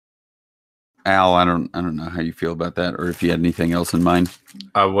Al, I don't know how you feel about that, or if you had anything else in mind.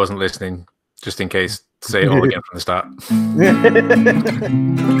 I wasn't listening, just in case. Say it all again from the start.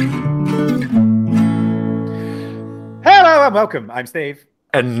 Hello and welcome. I'm Steve.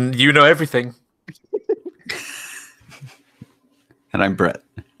 And you know everything. And I'm Brett.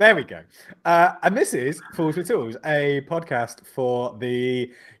 There we go. And this is Fools with Tools, a podcast for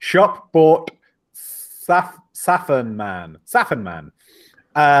the shop bought Saffron Man.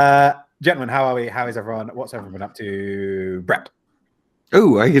 Gentlemen, how are we? How is everyone? What's everyone up to? Brett.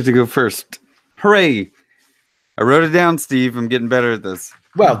 Oh, I get to go first. Hooray! I wrote it down, Steve. I'm getting better at this.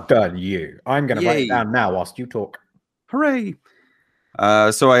 Well done, you. I'm going to write Yay. it down now whilst you talk. Hooray!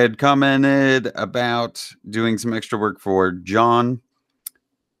 So I had commented about doing some extra work for John,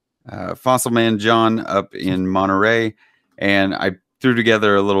 Fossil Man John up in Monterey, and I threw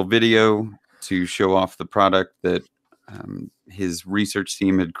together a little video to show off the product that his research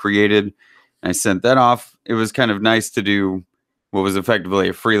team had created. I sent that off. It was kind of nice to do what was effectively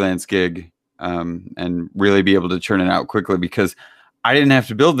a freelance gig and really be able to churn it out quickly because I didn't have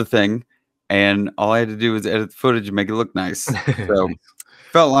to build the thing, and all I had to do was edit the footage and make it look nice. So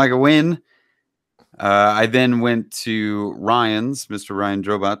felt like a win. I then went to Ryan's, Mr. Ryan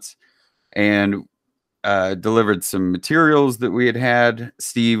Drobots, and delivered some materials that we had.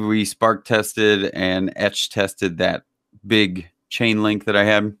 Steve, we spark tested and etch tested that big chain link that I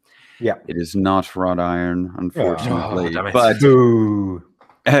had. Yeah. It is not wrought iron, unfortunately. damn it. But Boo.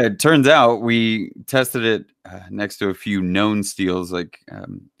 it turns out we tested it next to a few known steels, like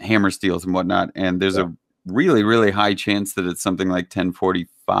hammer steels and whatnot. And there's a really, really high chance that it's something like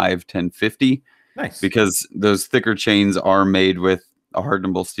 1045, 1050. Nice. Because those thicker chains are made with a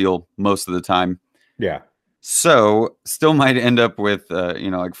hardenable steel most of the time. Yeah. So still might end up with,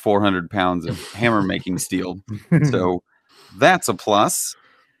 like 400 pounds of hammer making steel. So that's a plus.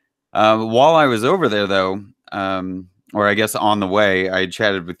 While I was over there, though, or I guess on the way, I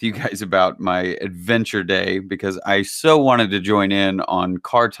chatted with you guys about my adventure day because I so wanted to join in on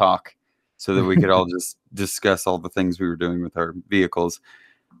Car Talk so that we could all just discuss all the things we were doing with our vehicles.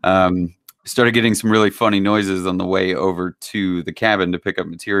 Started getting some really funny noises on the way over to the cabin to pick up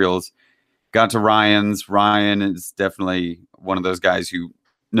materials. Got to Ryan's. Ryan is definitely one of those guys who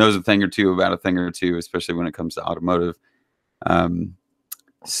knows a thing or two about a thing or two, especially when it comes to automotive.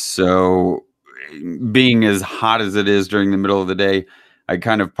 So being as hot as it is during the middle of the day, I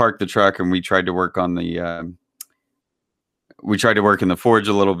kind of parked the truck and we tried to work on the in the forge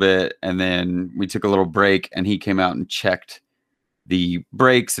a little bit, and then we took a little break and he came out and checked the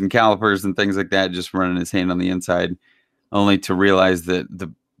brakes and calipers and things like that, just running his hand on the inside, only to realize that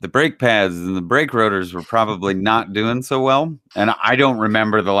the brake pads and the brake rotors were probably not doing so well. And I don't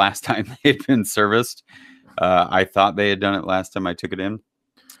remember the last time they had been serviced. I thought they had done it last time I took it in.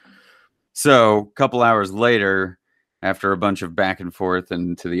 So a couple hours later, after a bunch of back and forth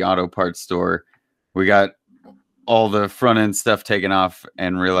and to the auto parts store, we got all the front end stuff taken off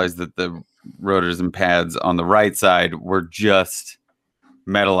and realized that the rotors and pads on the right side were just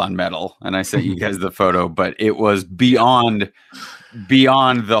metal on metal. And I sent you guys the photo, but it was beyond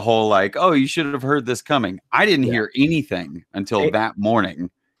the whole like, oh, you should have heard this coming. I didn't hear anything until that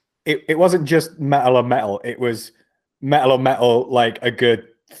morning. It wasn't just metal on metal. It was metal on metal, like a good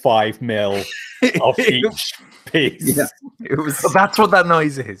 5 mil of each piece. Yeah, it was. So that's what that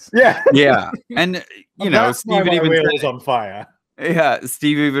noise is. Yeah. Yeah. And, Steve my even wheels said, on fire. yeah,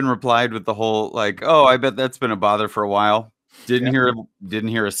 Steve even replied with the whole like, oh, I bet that's been a bother for a while. Didn't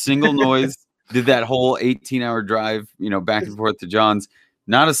hear a single noise. Did that whole 18-hour drive, back and forth to John's.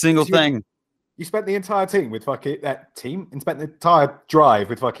 Not a single thing. You spent the entire team with and spent the entire drive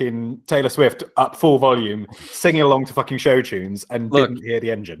with fucking Taylor Swift up full volume, singing along to fucking show tunes, and didn't hear the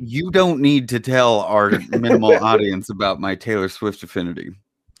engine. You don't need to tell our minimal audience about my Taylor Swift affinity.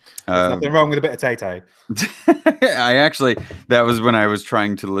 There's nothing wrong with a bit of Tay-Tay. That was when I was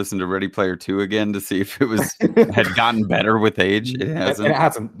trying to listen to Ready Player 2 again to see if it had gotten better with age. It hasn't. It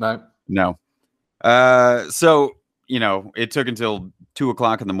hasn't, No. So, it took until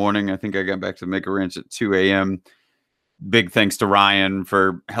 2:00 in the morning. I think I got back to Maker Ranch at 2 a.m. Big thanks to Ryan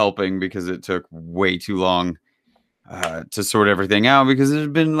for helping because it took way too long to sort everything out because it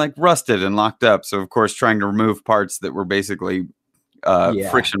had been like rusted and locked up. So, of course, trying to remove parts that were basically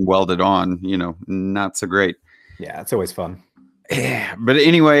friction welded on, not so great. Yeah, it's always fun. Yeah, but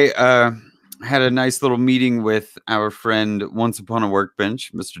anyway, had a nice little meeting with our friend Once Upon a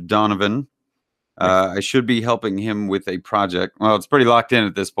Workbench, Mr. Donovan. I should be helping him with a project. Well, it's pretty locked in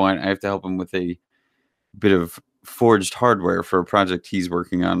at this point. I have to help him with a bit of forged hardware for a project he's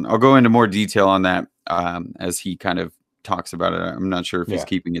working on. I'll go into more detail on that as he kind of talks about it. I'm not sure if he's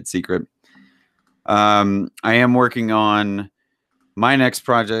keeping it secret. I am working on my next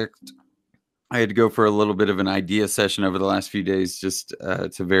project. I had to go for a little bit of an idea session over the last few days, just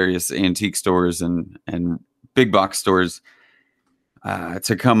to various antique stores and big box stores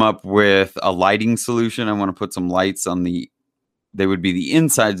to come up with a lighting solution. I want to put some lights on they would be the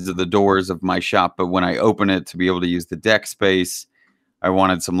insides of the doors of my shop, but when I open it to be able to use the deck space, I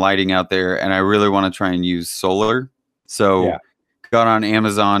wanted some lighting out there, and I really want to try and use solar. So got on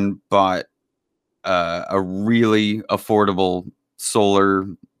Amazon, bought a really affordable solar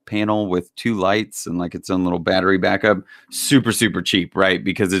panel with 2 lights and like its own little battery backup. Super cheap, right?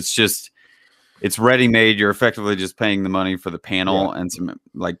 Because it's ready made. You're effectively just paying the money for the panel and some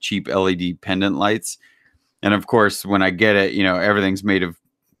like cheap LED pendant lights. And of course, when I get it, everything's made of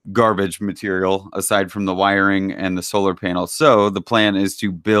garbage material aside from the wiring and the solar panel. So the plan is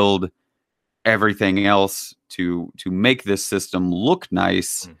to build everything else to make this system look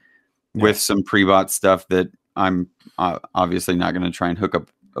nice with some pre-bought stuff that I'm obviously not going to try and hook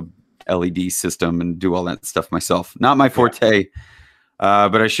up a LED system and do all that stuff myself. Not my forte,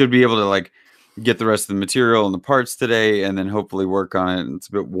 but I should be able to like get the rest of the material and the parts today and then hopefully work on it. It's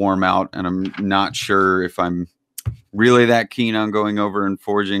a bit warm out and I'm not sure if I'm really that keen on going over and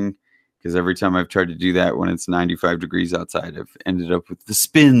forging, because every time I've tried to do that when it's 95 degrees outside, I've ended up with the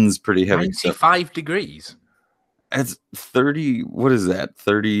spins pretty heavy. 95 degrees? It's 30. What is that?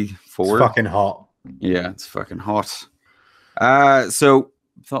 34? It's fucking hot. Yeah, it's fucking hot. So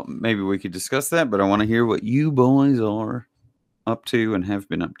thought maybe we could discuss that, but I want to hear what you boys are up to and have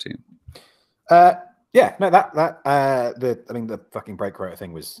been up to. The fucking brake rotor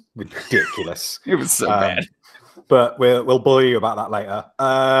thing was ridiculous. It was so bad. But we'll bully you about that later.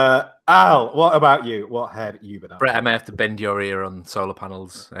 Al, what about you? What have you been up Brett, to? I may have to bend your ear on solar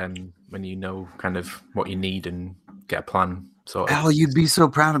panels when you know kind of what you need and get a plan. Al, you'd be so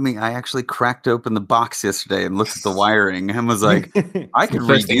proud of me. I actually cracked open the box yesterday and looked at the wiring and was like, I could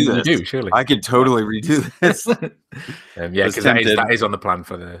redo this. Surely. I could totally redo this. Because that is on the plan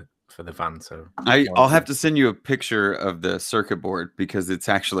for the van. So I'll have to send you a picture of the circuit board because it's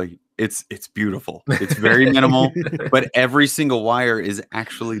actually it's beautiful. It's very minimal, but every single wire is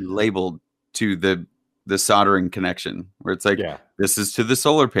actually labeled to the soldering connection, where it's like, this is to the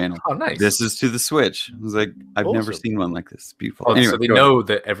solar panel. Oh, nice. This is to the switch. I was like, I've never seen one like this. It's beautiful. Oh, anyway, so they know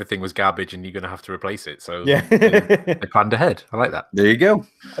that everything was garbage and you're going to have to replace it. So they planned ahead. I like that. There you go.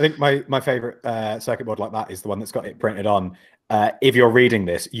 I think my favorite circuit board like that is the one that's got it printed on. If you're reading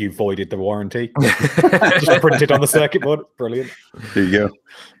this, you voided the warranty. Just printed on the circuit board. Brilliant. There you go.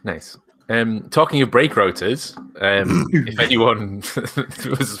 Nice. Talking of brake rotors, if anyone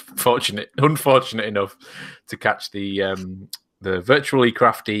was unfortunate enough to catch the Virtually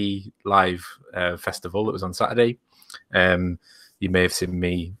Crafty live festival that was on Saturday, you may have seen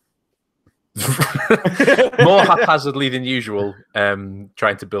me more haphazardly than usual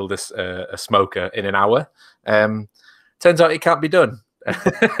trying to build a smoker in an hour. Turns out it can't be done.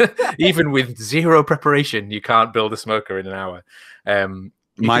 Even with zero preparation, you can't build a smoker in an hour.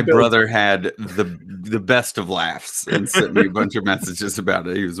 My brother had the best of laughs and sent me a bunch of messages about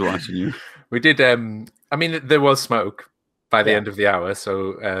it. He was watching you. We did. There was smoke by the end of the hour,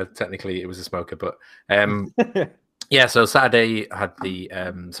 so technically it was a smoker. But so Saturday had the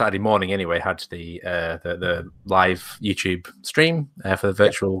Saturday morning anyway had the live YouTube stream for the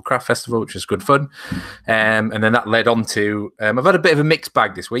Virtual Craft Festival, which was good fun. And then that led on to I've had a bit of a mixed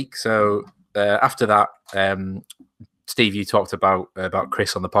bag this week. So after that. Steve, you talked about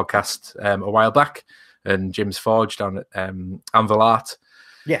Chris on the podcast a while back, and Jim's Forge down at Anvil Art.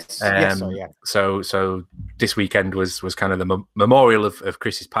 Yes. So this weekend was kind of the memorial of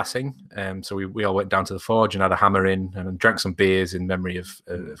Chris's passing. So we all went down to the Forge and had a hammer in and drank some beers in memory of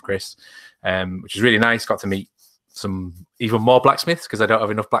Chris, which is really nice. Got to meet some even more blacksmiths because I don't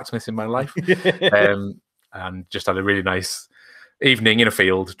have enough blacksmiths in my life, and just had a really nice evening in a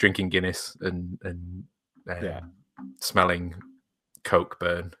field drinking Guinness and smelling coke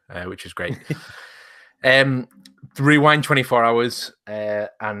burn, which is great. Rewind 24 hours,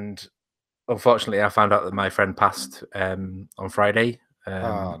 and unfortunately I found out that my friend passed on Friday.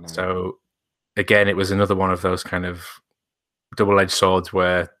 No. So again, it was another one of those kind of double-edged swords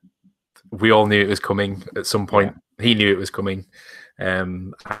where we all knew it was coming at some point. He knew it was coming,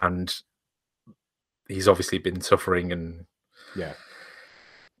 and he's obviously been suffering and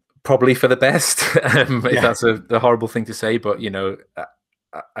probably for the best, if that's a horrible thing to say. But,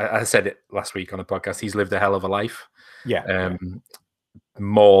 I said it last week on the podcast, he's lived a hell of a life.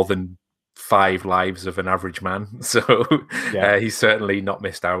 More than 5 lives of an average man. So he's certainly not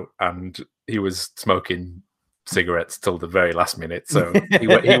missed out. And he was smoking cigarettes till the very last minute. So he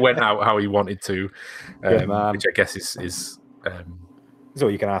went out how he wanted to, which I guess is all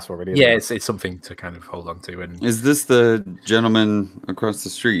you can ask for, really. Yeah, it's something to kind of hold on to. And is this the gentleman across the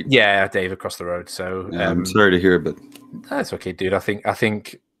street? Yeah, Dave across the road. So I'm sorry to hear, but that's okay, dude. I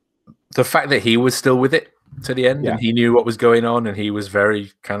think the fact that he was still with it to the end and he knew what was going on and he was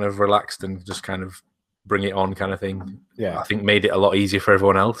very kind of relaxed and just kind of bring it on kind of thing. Yeah, I think made it a lot easier for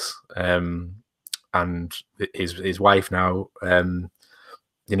everyone else. And his wife now,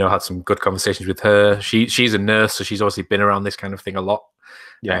 had some good conversations with her. She's a nurse, so she's obviously been around this kind of thing a lot.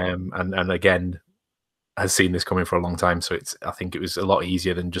 Yeah. And again, has seen this coming for a long time. So I think it was a lot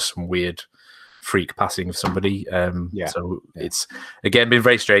easier than just some weird freak passing of somebody. So it's again been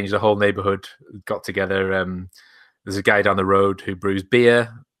very strange. The whole neighborhood got together. There's a guy down the road who brews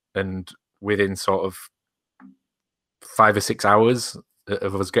beer, and within sort of 5 or 6 hours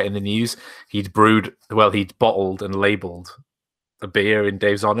of us getting the news, he'd bottled and labeled a beer in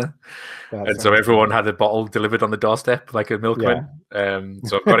Dave's honor. And so everyone had a bottle delivered on the doorstep like a milkman.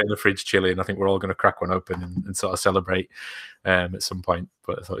 So I've got it in the fridge chilling. I think we're all going to crack one open and sort of celebrate at some point.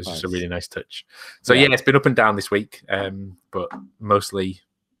 But I thought it was just a really nice touch. So it's been up and down this week, but mostly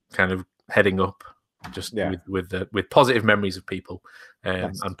kind of heading up, just with positive memories of people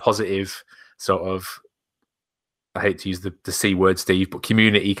and positive sort of, I hate to use the C word, Steve, but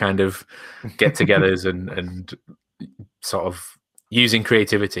community kind of get-togethers and sort of using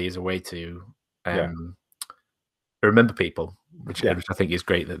creativity as a way to remember people, which I think is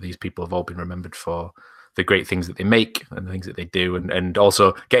great that these people have all been remembered for the great things that they make and the things that they do, and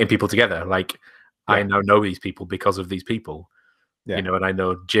also getting people together. Like I now know these people because of these people, and I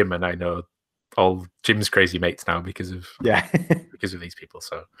know Jim and I know all Jim's crazy mates now because of these people.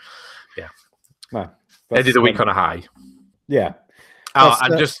 So ended the week on a high.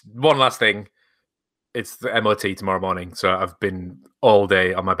 And just one last thing. It's the MOT tomorrow morning, so I've been all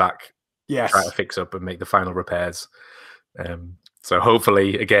day on my back trying to fix up and make the final repairs. So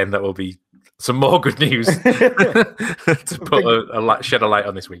hopefully, again, that will be some more good news to put shed a light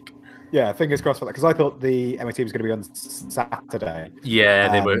on this week. Yeah, fingers crossed for that, because I thought the MOT was going to be on Saturday. Yeah,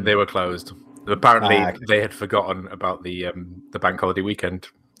 they were closed. Apparently, they had forgotten about the bank holiday weekend.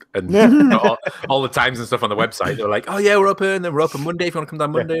 And all the times and stuff on the website, they were like, "Oh yeah, we're open, and then we're open Monday if you want to come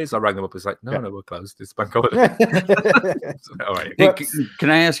down Monday." So I rang them up. It's like, "No, we're closed. It's bank holiday." So, all right. Hey, can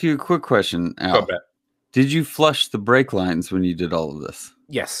I ask you a quick question, Al? Did you flush the brake lines when you did all of this?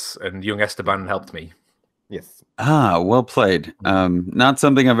 Yes, and young Esteban helped me. Yes. Well played. Not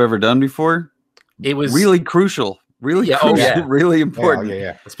something I've ever done before. It was really crucial. Really crucial. Really important.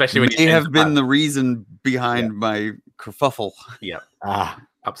 Yeah. Especially when you have been the reason behind my kerfuffle. Yeah.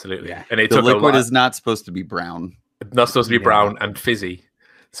 Absolutely. Yeah. And the liquid is not supposed to be brown. Not supposed to be brown and fizzy.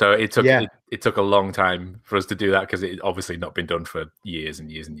 So it took it took a long time for us to do that, because it obviously not been done for years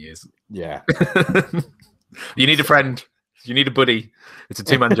and years and years. Yeah. You need a friend. You need a buddy. It's a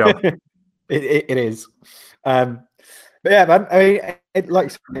 2-man job. It is. But yeah, man. I mean,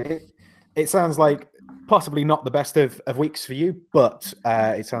 it sounds like possibly not the best of weeks for you, but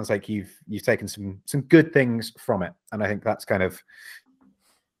it sounds like you've taken some good things from it, and I think that's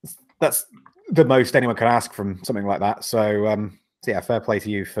the most anyone can ask from something like that. So fair play to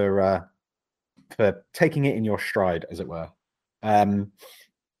you for taking it in your stride, as it were. I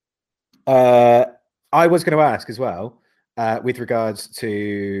was going to ask as well, with regards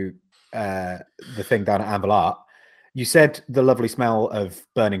to the thing down at Anvil Art. You said the lovely smell of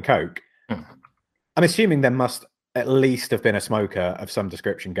burning coke. I'm assuming there must at least have been a smoker of some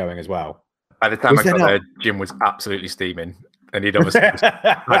description going as well. By the time I got there, Jim was absolutely steaming, and he'd obviously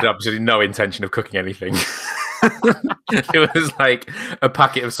had absolutely no intention of cooking anything. It was like a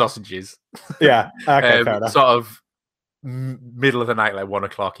packet of sausages. Yeah, okay, fair enough. Sort of middle of the night, like 1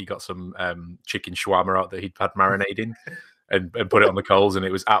 o'clock, he got some chicken shawarma out that he'd had marinating and put it on the coals, and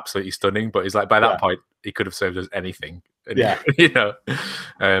it was absolutely stunning. But he's like, by that point, he could have served us anything. And, you know.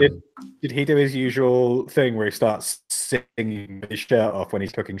 Did he do his usual thing where he starts singing his shirt off when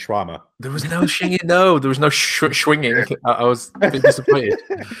he's cooking shawarma? There was no shinging. No, there was no swinging. I was a bit disappointed.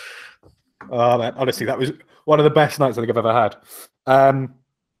 Oh man, honestly, that was one of the best nights I think I've ever had.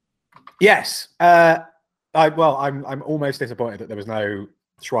 Yes, I'm almost disappointed that there was no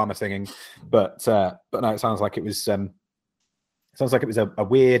shawarma singing, but no, it sounds like it was. Sounds like it was a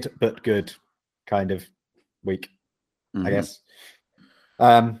weird but good kind of week, I guess.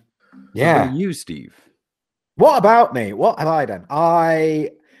 Yeah. What about you, Steve? What about me? What have I done? I've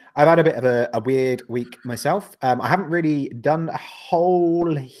had a bit of a weird week myself. I haven't really done a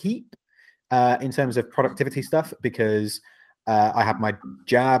whole heap in terms of productivity stuff, because I had my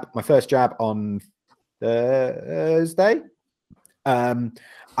first jab on Thursday.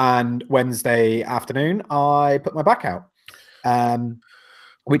 And Wednesday afternoon, I put my back out,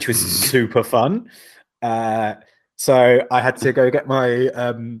 which was super fun. So I had to go get my,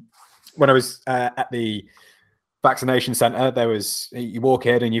 when I was at the vaccination center, there was, you walk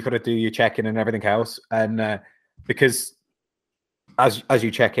in and you've got to do your check-in and everything else. And because as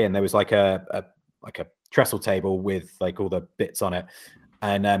you check in, there was like a trestle table with like all the bits on it.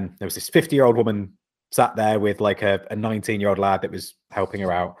 And there was this 50-year-old woman sat there with like a 19-year-old lad that was helping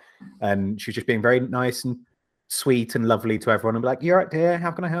her out, and she was just being very nice and sweet and lovely to everyone, and be like, "You're right, dear.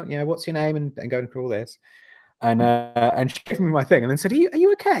 How can I help? Yeah, what's your name?" And going through all this, and she gave me my thing, and then said, "Are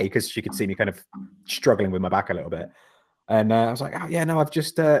you okay?" Because she could see me kind of struggling with my back a little bit, and I was like, "Oh yeah, no, I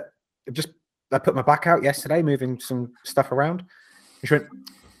put my back out yesterday, moving some stuff around." And she went,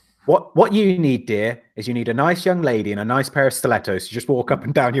 What you need, dear, is you need a nice young lady and a nice pair of stilettos to just walk up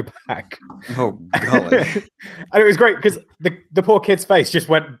and down your back." Oh, golly. And it was great because the poor kid's face just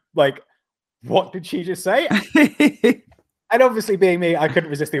went like, "What did she just say?" And obviously, being me, I couldn't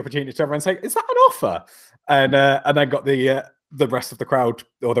resist the opportunity to turn around and say, "Is that an offer?" And then got the rest of the crowd,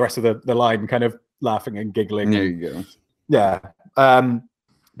 or the rest of the line, kind of laughing and giggling. There you go. Yeah.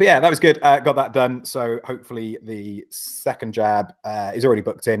 But yeah, that was good. Got that done. So hopefully the second jab is already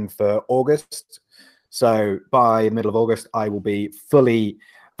booked in for August. So by the middle of August, I will be fully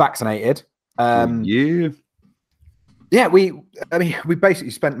vaccinated. Yeah. Yeah, we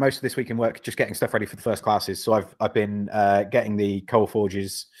basically spent most of this week in work just getting stuff ready for the first classes. So I've been getting the coal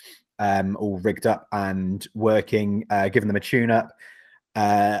forges all rigged up and working, giving them a tune up.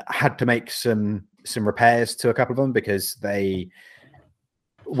 Had to make some repairs to a couple of them because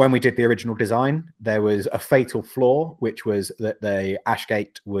when we did the original design, there was a fatal flaw, which was that the ash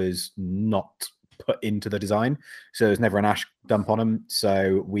gate was not put into the design. So there's never an ash dump on them.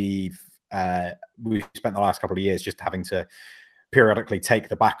 So we've spent the last couple of years just having to periodically take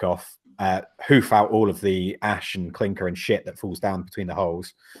the back off, hoof out all of the ash and clinker and shit that falls down between the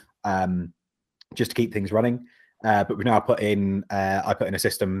holes, just to keep things running. But we've now I put in a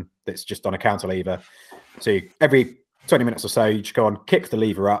system that's just on a counter lever. So every 20 minutes or so, you just go on, kick the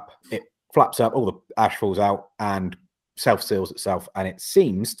lever up, it flaps up, all the ash falls out and self-seals itself. And it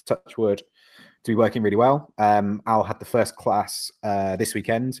seems, touch wood, to be working really well. Al had the first class this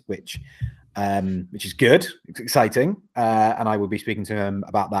weekend, which is good. It's exciting. And I will be speaking to him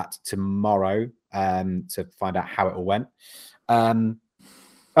about that tomorrow to find out how it all went. And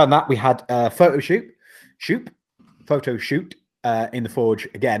that we had a photo shoot in the forge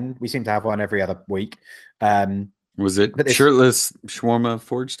again. We seem to have one every other week. Was it shirtless shawarma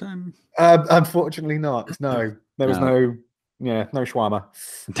forge time? Unfortunately not. No, there was no shawarma.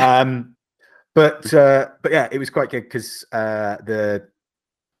 But yeah, it was quite good because there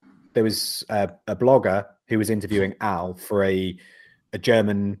was a blogger who was interviewing Al for a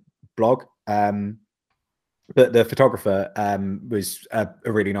German blog. But the photographer was a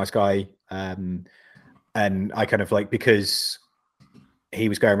really nice guy. And I kind of because he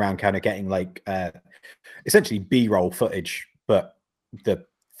was going around kind of getting essentially B-roll footage, but the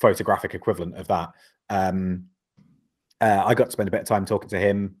photographic equivalent of that. I got to spend a bit of time talking to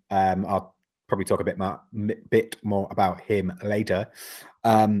him. I'll probably talk a bit more about him later.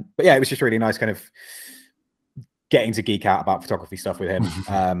 But yeah, it was just really nice kind of getting to geek out about photography stuff with him,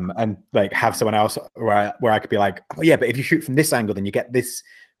 and have someone else where I could be like, "Oh yeah, but if you shoot from this angle, then you get this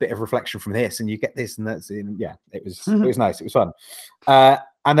bit of reflection from this, and you get this and that's." And yeah, it was nice. It was fun.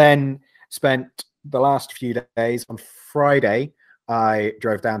 And then spent the last few days. On Friday, I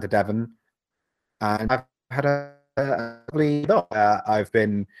drove down to Devon, and I've had a lovely. I've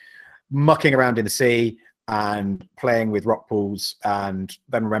been mucking around in the sea and playing with rock pools, and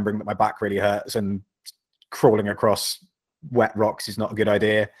then remembering that my back really hurts, and crawling across wet rocks is not a good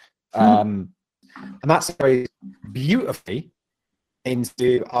idea. And that's very beautifully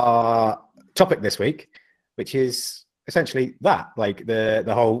into our topic this week, which is essentially that,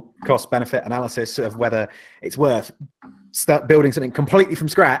 the whole cost benefit analysis of whether it's worth start building something completely from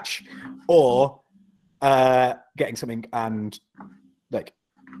scratch or getting something and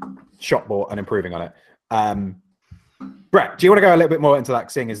shop bought and improving on it. Brett, do you want to go a little bit more into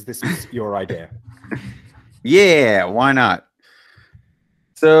that, seeing as this is your idea? Yeah, why not?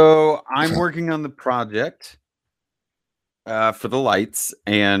 So I'm working on the project for the lights,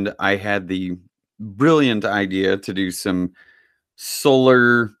 and I had the brilliant idea to do some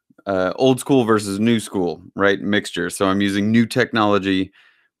solar old school versus new school, right, mixture. So I'm using new technology,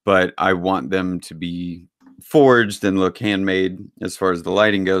 but I want them to be forged and look handmade as far as the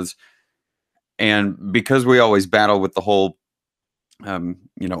lighting goes. And because we always battle with the whole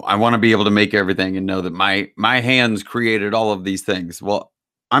you know, I want to be able to make everything and know that my hands created all of these things. Well,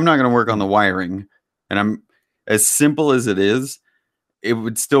 I'm not going to work on the wiring, and I'm as simple as it is. It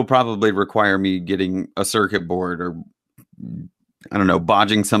would still probably require me getting a circuit board or I don't know,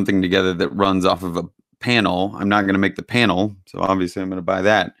 bodging something together that runs off of a panel. I'm not going to make the panel, so obviously I'm going to buy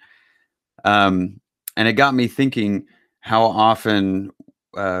that. And it got me thinking how often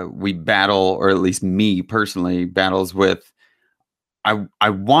we battle, or at least me personally battles with. I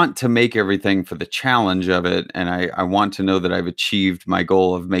want to make everything for the challenge of it, and I want to know that I've achieved my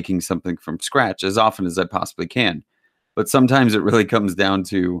goal of making something from scratch as often as I possibly can. But sometimes it really comes down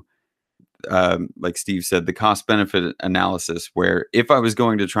to, like Steve said, the cost benefit analysis, where if I was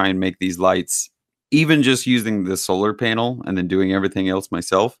going to try and make these lights, even just using the solar panel and then doing everything else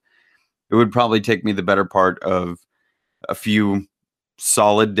myself, it would probably take me the better part of a few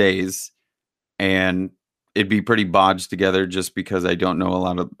solid days, and it'd be pretty bodged together just because I don't know a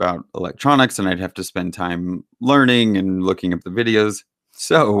lot about electronics, and I'd have to spend time learning and looking up the videos.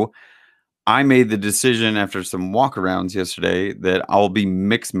 So I made the decision after some walkarounds yesterday that I'll be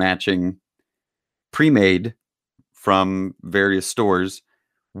mix matching pre-made from various stores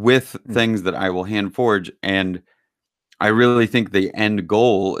with things that I will hand forge. And I really think the end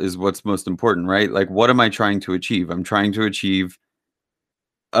goal is what's most important, right? Like, what am I trying to achieve? I'm trying to achieve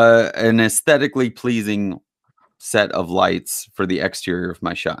an aesthetically pleasing set of lights for the exterior of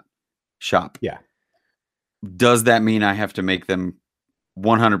my shop. Yeah. Does that mean I have to make them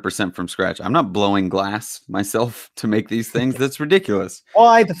 100% from scratch? I'm not blowing glass myself to make these things. That's ridiculous.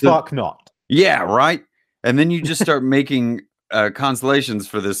 Why the fuck not? Yeah, right. And then you just start making constellations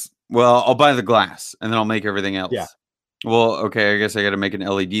for this. Well, I'll buy the glass and then I'll make everything else. Yeah. Well, okay, I guess I got to make an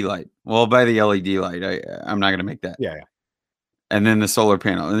LED light. Well, I'll buy the LED light. I'm not going to make that. Yeah. And then the solar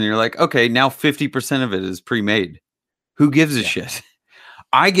panel. And then you're like, okay, now 50% of it is pre-made. Who gives a shit?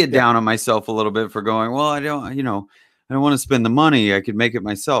 I get down on myself a little bit for going, well, I don't want to spend the money. I could make it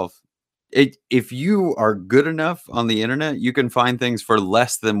myself. If you are good enough on the internet, you can find things for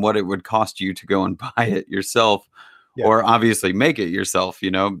less than what it would cost you to go and buy it yourself, or obviously make it yourself.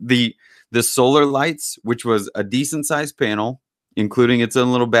 You know, the solar lights, which was a decent sized panel, including its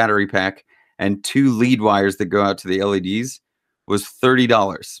own little battery pack and 2 lead wires that go out to the LEDs, was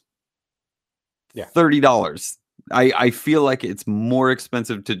 $30. Yeah. $30. I feel like it's more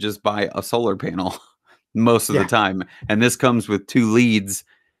expensive to just buy a solar panel most of the time. And this comes with 2 leads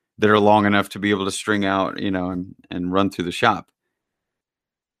that are long enough to be able to string out, you know, and run through the shop.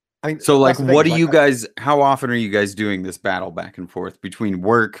 So like, what do you guys, how often are you guys doing this battle back and forth between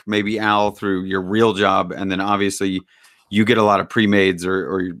work, maybe Al, through your real job, and then obviously you get a lot of pre-mades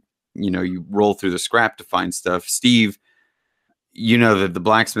or you know, you roll through the scrap to find stuff. Steve, you know that the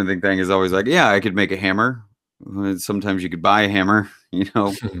blacksmithing thing is always like, yeah, I could make a hammer. Sometimes you could buy a hammer, you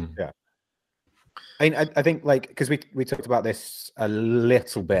know. Yeah. I think like, because we talked about this a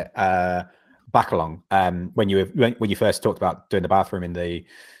little bit back along when you first talked about doing the bathroom in the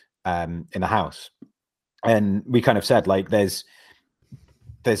house, and we kind of said like there's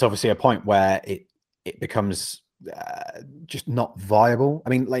obviously a point where it becomes just not viable. I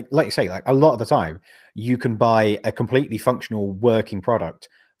mean, like you say, like a lot of the time you can buy a completely functional working product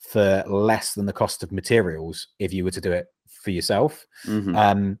for less than the cost of materials if you were to do it for yourself.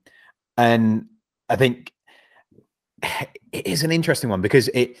 And I think it is an interesting one because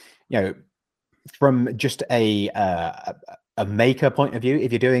it, you know, from just a maker point of view,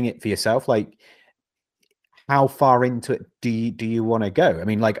 if you're doing it for yourself, like how far into it do you want to go? I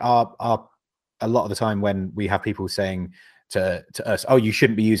mean, like a lot of the time when we have people saying to us, oh, you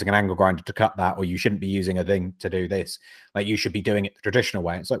shouldn't be using an angle grinder to cut that, or you shouldn't be using a thing to do this, like you should be doing it the traditional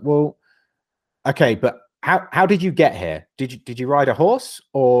way. It's like, well, okay, but how did you get here? Did you ride a horse,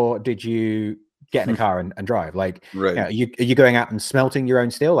 or did you get in a car and drive? Like, right. You know, are you going out and smelting your own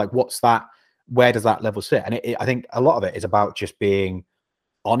steel? Like, what's that? Where does that level sit? And I think a lot of it is about just being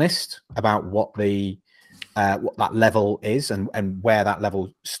honest about what that level is and where that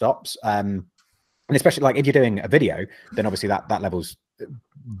level stops. And especially like if you're doing a video, then obviously that level's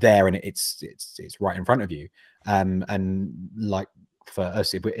there and it's right in front of you. And like for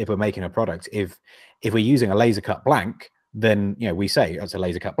us, if we're making a product, if we're using a laser cut blank, then, you know, we say it's a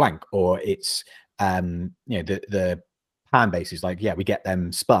laser cut blank, or it's you know, the pan bases, like, yeah, we get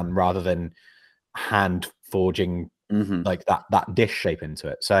them spun rather than hand forging like that dish shape into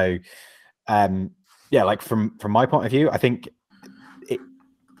it. So yeah, like from my point of view, I think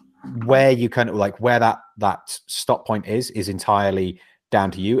where you kind of like where that stop point is entirely down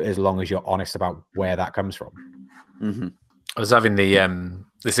to you, as long as you're honest about where that comes from. I was having the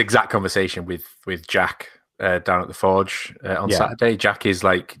this exact conversation with Jack down at the forge on Yeah. Saturday. Jack is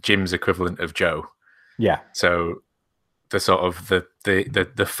like Jim's equivalent of Joe. Yeah. So the sort of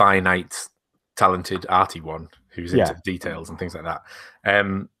the finite, talented, arty one who's into details and things like that.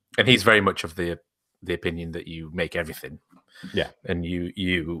 And he's very much of the opinion that you make everything. Yeah. And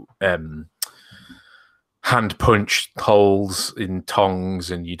you hand punch holes in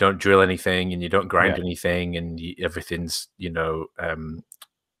tongs, and you don't drill anything, and you don't grind anything, and everything's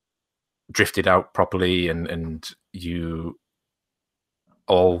drifted out properly, and you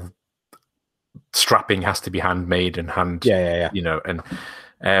all strapping has to be handmade and and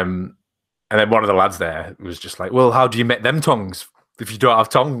then one of the lads there was just like, well, how do you make them tongs if you don't have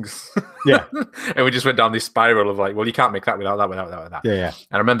tongs? Yeah. And we just went down this spiral of like, well, you can't make that without that. Yeah. And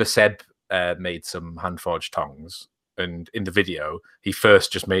I remember Seb made some hand forged tongs, and in the video he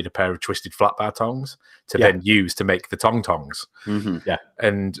first just made a pair of twisted flat bar tongs to then use to make the tongs. Yeah.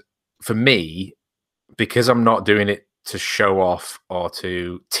 And for me, because I'm not doing it to show off or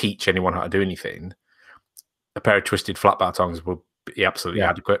to teach anyone how to do anything, a pair of twisted flat bar tongs will be absolutely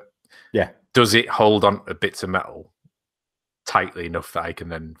adequate. Yeah. Does it hold on to bits of metal tightly enough that I can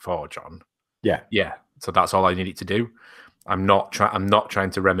then forge on? Yeah. Yeah. So that's all I need it to do. I'm not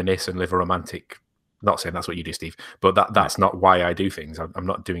trying to reminisce and live a romantic. Not saying that's what you do, Steve, but that's not why I do things. I'm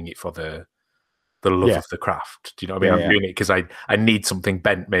not doing it for the love of the craft. Do you know what I mean? I'm doing it because I need something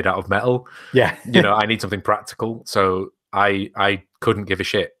bent made out of metal. Yeah. I need something practical. So I couldn't give a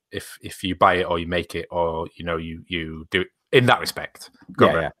shit if you buy it or you make it or you do it in that respect.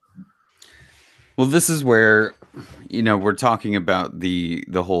 Well, this is where we're talking about the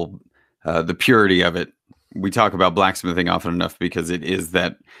whole the purity of it. We talk about blacksmithing often enough because it is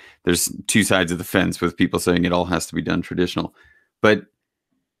that there's two sides of the fence with people saying it all has to be done traditional, but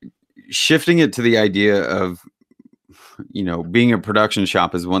shifting it to the idea of being a production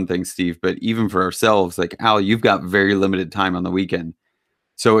shop is one thing, Steve, but even for ourselves, like Al, you've got very limited time on the weekend.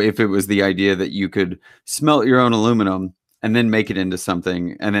 So if it was the idea that you could smelt your own aluminum and then make it into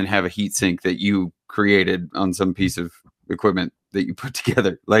something and then have a heat sink that you created on some piece of equipment that you put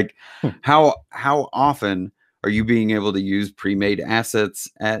together, like how often are you being able to use pre-made assets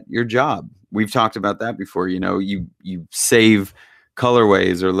at your job? We've talked about that before. You save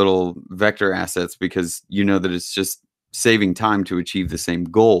colorways or little vector assets because that it's just saving time to achieve the same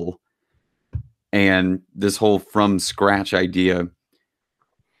goal. And this whole from scratch idea,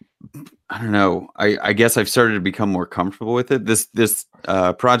 I don't know. I guess I've started to become more comfortable with it. This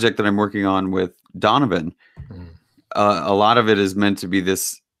project that I'm working on with Donovan, a lot of it is meant to be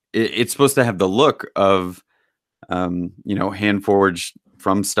this. It's supposed to have the look of, hand forged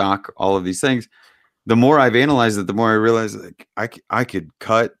from stock, all of these things. The more I've analyzed it, the more I realize I could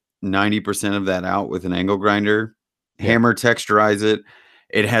cut 90% of that out with an angle grinder, hammer texturize it.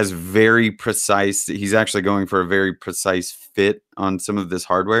 It has very precise. He's actually going for a very precise fit on some of this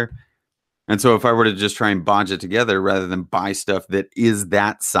hardware. And so if I were to just try and bodge it together rather than buy stuff that is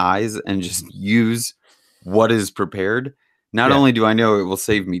that size and just use what is prepared, not only do I know it will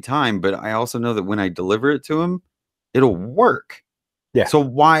save me time, but I also know that when I deliver it to him, it'll work. Yeah. So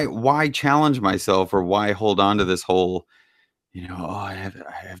why challenge myself, or why hold on to this whole, I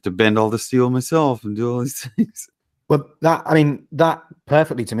have to bend all the steel myself and do all these things. Well, that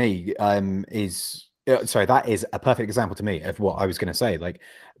perfectly to me that is a perfect example to me of what I was going to say. Like,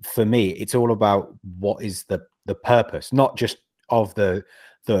 for me, it's all about what is the purpose, not just of the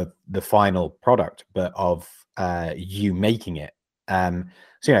final product, but of you making it.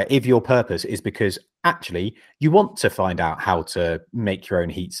 So if your purpose is because actually you want to find out how to make your own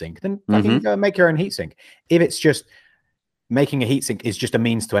heatsink, then go make your own heatsink. If it's just making a heatsink is just a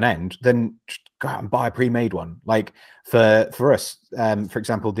means to an end, then just go out and buy a pre-made one. Like for us, for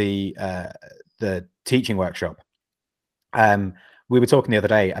example, the teaching workshop, we were talking the other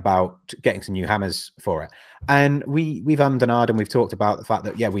day about getting some new hammers for it, and we've ummed and ahed, and we've talked about the fact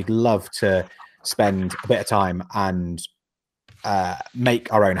that we'd love to spend a bit of time and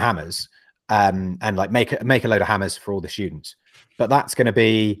make our own hammers, and like make a load of hammers for all the students. But that's going to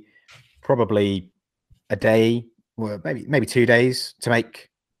be probably a day, or maybe 2 days to make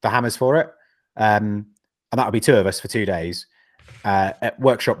the hammers for it, and that would be two of us for 2 days at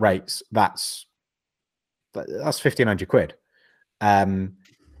workshop rates. That's 1,500 quid.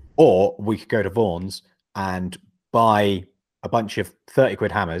 Or we could go to Vaughan's and buy a bunch of 30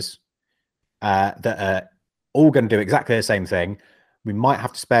 quid hammers that are all going to do exactly the same thing. We might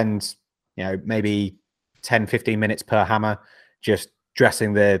have to spend, maybe 10-15 minutes per hammer just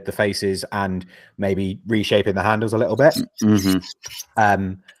dressing the faces and maybe reshaping the handles a little bit.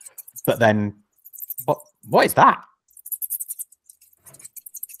 But then what is that?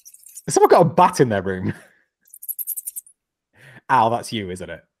 Has someone got a bat in their room? Al, that's you, isn't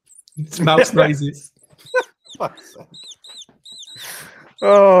it? Mouse noises. Fuck's sake.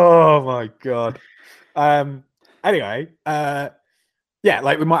 Oh my god. Anyway, yeah,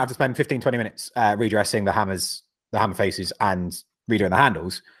 like we might have to spend 15-20 minutes redressing the hammer faces and redoing the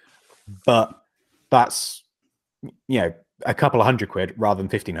handles, but that's, you know, a couple of £100 rather than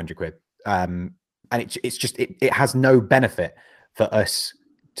 1,500 quid. And it's just it has no benefit for us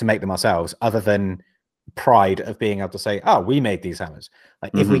to make them ourselves other than pride of being able to say, oh, we made these hammers.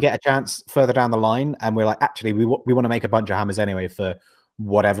 Like if we get a chance further down the line and we're like, actually we want to make a bunch of hammers anyway for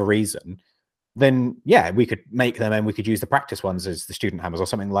whatever reason, then yeah, we could make them and we could use the practice ones as the student hammers or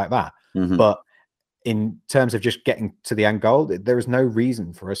something like that. But in terms of just getting to the end goal, there is no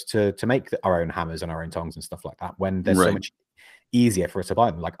reason for us to make our own hammers and our own tongs and stuff like that when there's so much easier for us to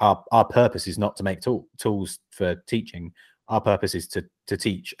buy them. Like our purpose is not to make tools for teaching. Our purpose is to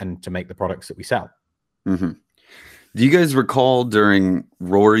teach and to make the products that we sell. Do you guys recall during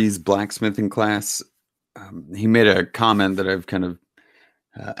Rory's blacksmithing class, he made a comment that I've kind of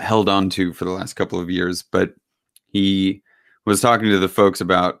held on to for the last couple of years, but he was talking to the folks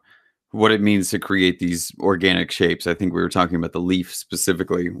about what it means to create these organic shapes. I think we were talking about the leaf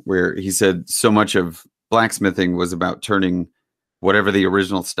specifically, where he said so much of blacksmithing was about turning whatever the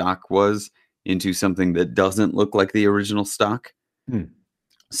original stock was into something that doesn't look like the original stock.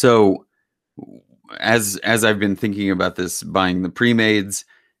 So as I've been thinking about this, buying the pre-mades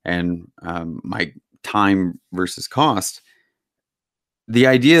and my time versus cost, the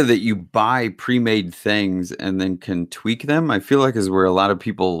idea that you buy pre-made things and then can tweak them, I feel like is where a lot of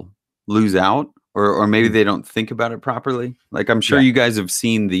people lose out, or maybe they don't think about it properly. Like I'm sure you guys have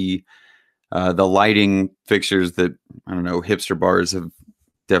seen the lighting fixtures that, I don't know, hipster bars have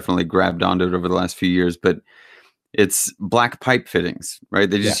definitely grabbed onto it over the last few years, but it's black pipe fittings, right?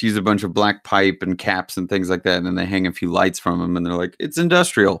 They just use a bunch of black pipe and caps and things like that, and then they hang a few lights from them, and they're like, it's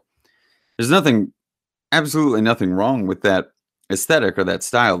industrial. There's absolutely nothing wrong with that aesthetic or that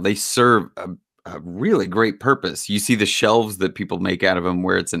style. They serve a really great purpose. You see the shelves that people make out of them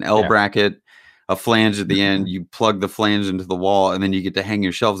where it's an L bracket, a flange at the end, you plug the flange into the wall, and then you get to hang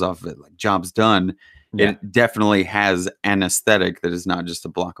your shelves off of it. Like, job's done. It definitely has an aesthetic that is not just a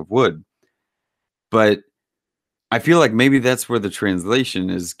block of wood. But I feel like maybe that's where the translation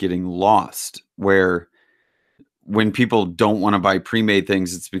is getting lost, where when people don't want to buy pre-made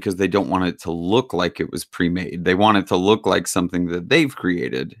things, it's because they don't want it to look like it was pre-made. They want it to look like something that they've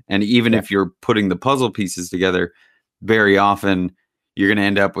created. And even if you're putting the puzzle pieces together, very often you're going to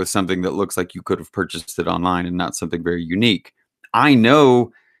end up with something that looks like you could have purchased it online and not something very unique. I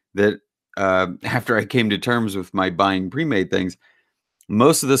know that after I came to terms with my buying pre-made things,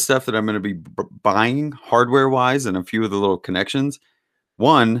 most of the stuff that I'm going to be buying hardware-wise and a few of the little connections,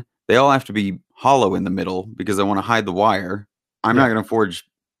 one, they all have to be hollow in the middle because I want to hide the wire. I'm not going to forge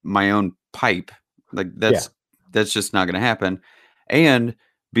my own pipe. Like that's just not going to happen. And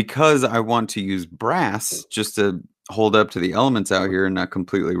because I want to use brass just to hold up to the elements out here and not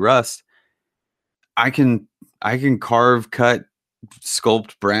completely rust, I can carve, cut,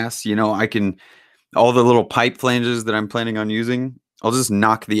 sculpt brass. You know, I can, all the little pipe flanges that I'm planning on using, I'll just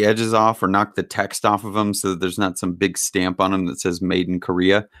knock the edges off or knock the text off of them so that there's not some big stamp on them that says made in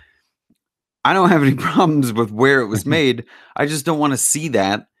Korea. I don't have any problems with where it was made. I just don't want to see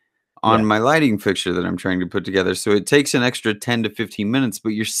that on my lighting fixture that I'm trying to put together. So it takes an extra 10 to 15 minutes, but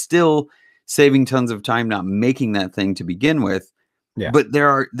you're still saving tons of time not making that thing to begin with. But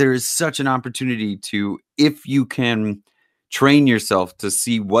there is such an opportunity to, if you can train yourself to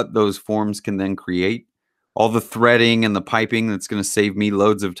see what those forms can then create, all the threading and the piping that's going to save me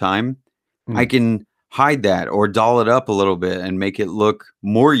loads of time. I can hide that or doll it up a little bit and make it look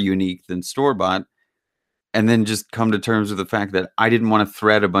more unique than store-bought, and then just come to terms with the fact that I didn't want to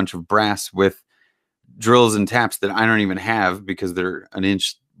thread a bunch of brass with drills and taps that I don't even have because they're an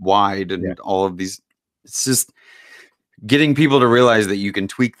inch wide and all of these. It's just getting people to realize that you can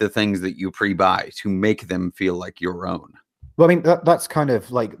tweak the things that you pre-buy to make them feel like your own. Well, I mean, that's kind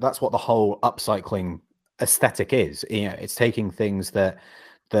of like, that's what the whole upcycling aesthetic is. You know, it's taking things that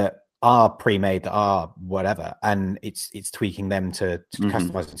are pre-made, that are whatever, and it's tweaking them to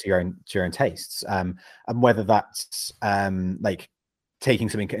customize them to your own tastes. And whether that's like taking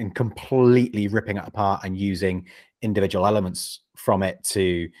something and completely ripping it apart and using individual elements from it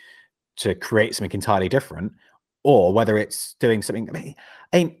to create something entirely different, or whether it's doing something.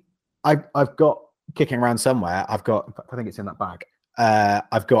 I've got kicking around somewhere. I think it's in that bag.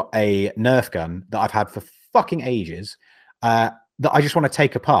 I've got a Nerf gun that I've had for fucking ages that I just want to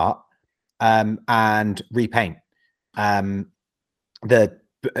take apart and repaint. It's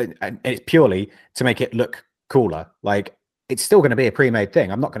purely to make it look cooler. Like it's still going to be a pre-made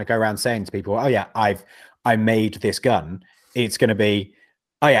thing. I'm not going to go around saying to people, oh yeah, I made this gun. It's going to be,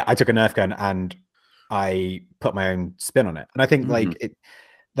 oh yeah, I took a Nerf gun and I put my own spin on it. And I think like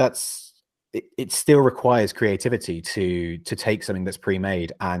it still requires creativity to take something that's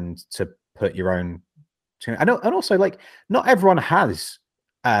pre-made and to put your own. And also like not everyone has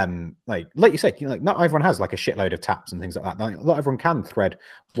like you said, you know, like not everyone has like a shitload of taps and things like that. Not everyone can thread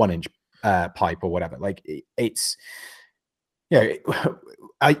 1-inch pipe or whatever. Like it's, you know,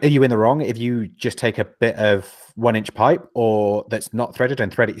 are you in the wrong if you just take a bit of 1-inch pipe or that's not threaded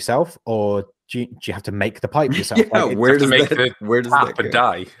and thread it yourself, or do you have to make the pipe yourself? Yeah, like, where does that that go?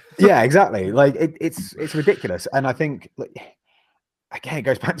 die? Yeah, exactly. Like it's ridiculous. And I think like again, it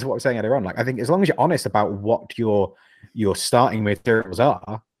goes back to what I was saying earlier on. Like I think as long as you're honest about what your starting materials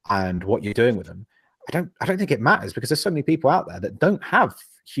are and what you're doing with them, I don't think it matters, because there's so many people out there that don't have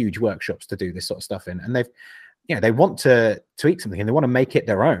huge workshops to do this sort of stuff in, and they want to tweak something and they want to make it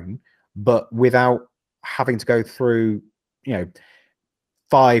their own, but without having to go through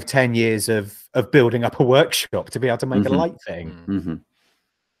 5-10 years of building up a workshop to be able to make a light thing.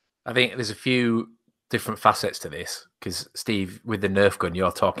 I think there's a few different facets to this, because Steve, with the Nerf gun,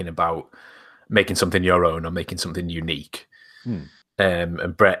 you're talking about making something your own or making something unique.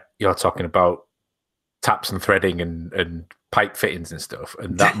 And Brett, you're talking about taps and threading and pipe fittings and stuff.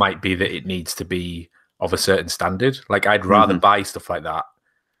 And that might be that it needs to be of a certain standard. Like I'd rather buy stuff like that,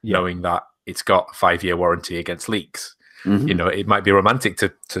 knowing that it's got a 5-year warranty against leaks. You know, it might be romantic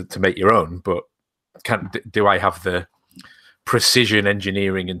to make your own, but do I have the precision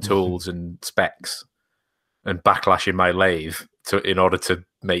engineering and tools and specs and backlash in my lathe in order to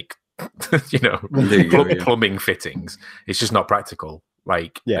make plumbing fittings? It's just not practical.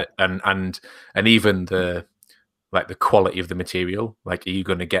 Like and even the quality of the material. Like, are you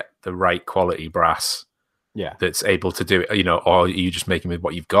going to get the right quality brass that's able to do it, or are you just making with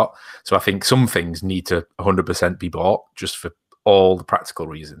what you've got? So I think some things need to 100% be bought just for all the practical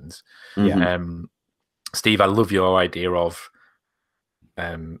reasons. Steve, I love your idea of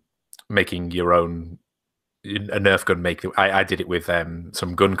making your own a Nerf gun. I did it with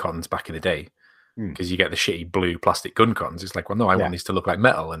some gun cons back in the day, because you get the shitty blue plastic gun cons. It's like, well, no, I want these to look like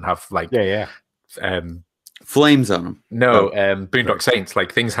metal and have like flames on them. No, Boondock Saints,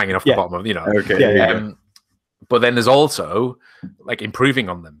 like things hanging off the bottom of, but then there's also like improving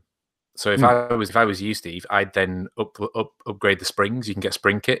on them. So if I was you, Steve, I'd then upgrade the springs. You can get a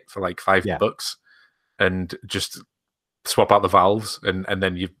spring kit for like $5 and just swap out the valves, and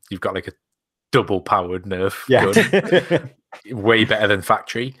then you've got like a double powered Nerf gun. Way better than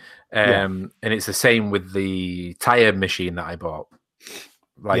factory. And it's the same with the tire machine that I bought.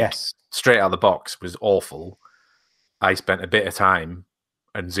 Like straight out of the box was awful. I spent a bit of time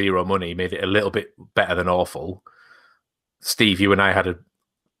and zero money, made it a little bit better than awful. Steve, you and I had a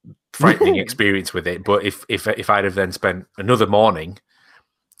frightening experience with it, but if I'd have then spent another morning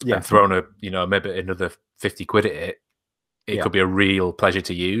and thrown maybe another 50 quid at it could be a real pleasure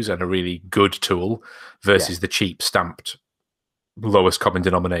to use and a really good tool versus the cheap stamped lowest common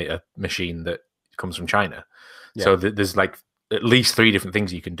denominator machine that comes from China. So there's like at least 3 different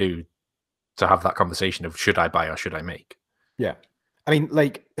things you can do to have that conversation of should I buy or should I make? I mean,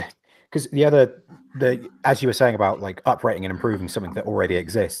 like, because as you were saying about like uprating and improving something that already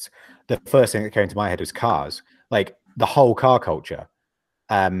exists, the first thing that came to my head was cars. Like the whole car culture.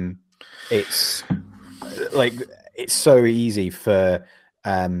 It's like it's so easy for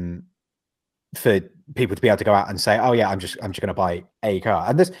people to be able to go out and say, oh yeah, I'm just going to buy a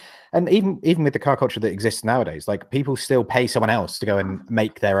car. And even with the car culture that exists nowadays, like people still pay someone else to go and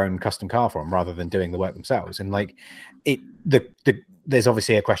make their own custom car for them rather than doing the work themselves. And like there's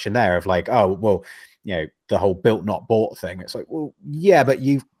obviously a question there of like, oh, well, the whole built not bought thing. It's like, well, yeah, but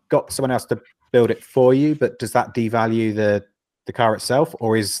you've got someone else to build it for you. But does that devalue the car itself,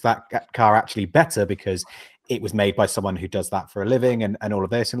 or is that car actually better because it was made by someone who does that for a living and all of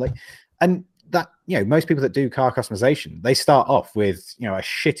this? And that, most people that do car customization, they start off with, a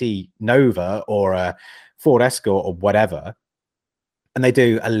shitty Nova or a Ford Escort or whatever, and they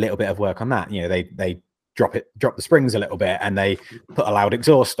do a little bit of work on that. They drop the springs a little bit and they put a loud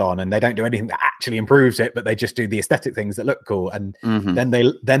exhaust on, and they don't do anything that actually improves it, but they just do the aesthetic things that look cool. And then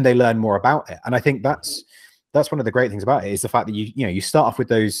they learn more about it. And I think that's one of the great things about it, is the fact that you start off with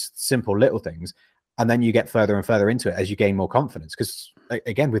those simple little things, and then you get further and further into it as you gain more confidence. Because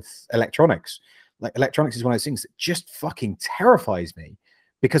again, with electronics is one of those things that just fucking terrifies me,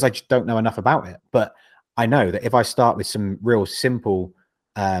 because I just don't know enough about it. But I know that if I start with some real simple,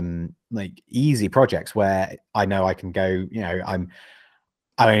 like easy projects where I know I can go, I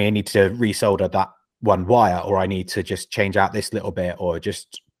only need to resolder one wire, or I need to just change out this little bit, or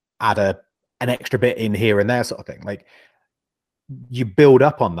just add an extra bit in here and there, sort of thing. Like, you build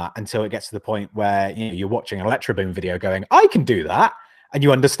up on that until it gets to the point where you're watching an Electro Boom video going, I can do that, and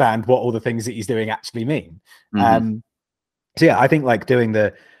you understand what all the things that he's doing actually mean. So yeah, I think like doing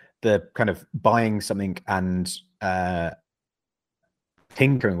the kind of buying something and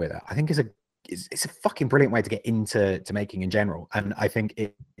tinkering with it, I think it's a fucking brilliant way to get into making in general. And I think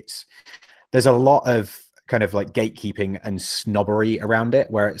there's a lot of kind of like gatekeeping and snobbery around it,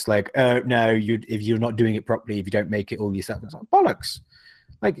 where it's like, oh no, if you're not doing it properly, if you don't make it all yourself, it's like bollocks.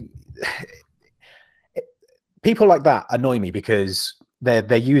 Like, people like that annoy me because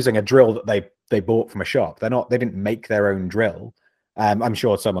they're using a drill that they bought from a shop. They didn't make their own drill. I'm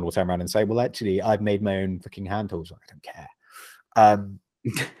sure someone will turn around and say, well, actually, I've made my own fucking hand tools. I don't care.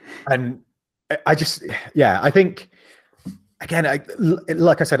 And I just, yeah, I think, again,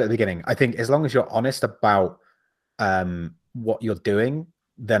 like I said at the beginning, I think as long as you're honest about what you're doing,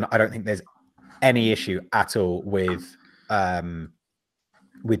 then I don't think there's any issue at all with buying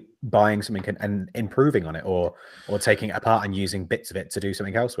something and improving on it, or taking it apart and using bits of it to do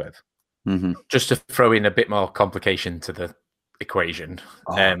something else with. Just to throw in a bit more complication to the equation.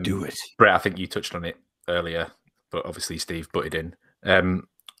 Do it. Brett, I think you touched on it earlier, but obviously Steve butted in,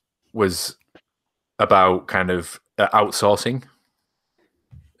 was about kind of outsourcing.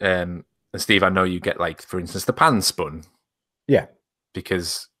 And Steve, I know you get, like, for instance, the pan spun. Yeah.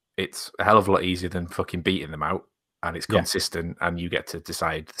 Because it's a hell of a lot easier than fucking beating them out, and it's consistent, and you get to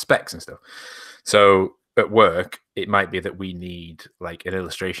decide the specs and stuff. So at work, it might be that we need like an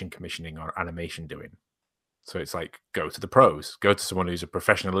illustration commissioning or animation doing. So it's like, go to the pros, go to someone who's a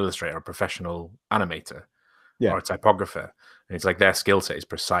professional illustrator, a professional animator, or a typographer. And it's like their skill set is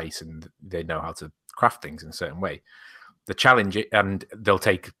precise and they know how to craft things in a certain way. The challenge, and they'll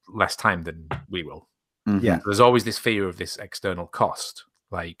take less time than we will. Yeah. There's always this fear of this external cost.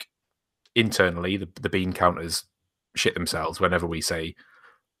 Like, internally, the bean counters shit themselves whenever we say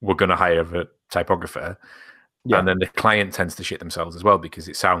we're going to hire a typographer. And then the client tends to shit themselves as well because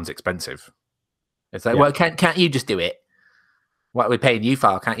it sounds expensive. It's like, well, can't you just do it? What are we paying you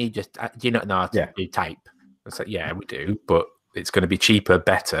for? Can't you just, do you not know how to do type? It's like, yeah, we do, but it's going to be cheaper,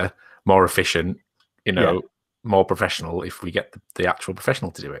 better, more efficient, more professional if we get the actual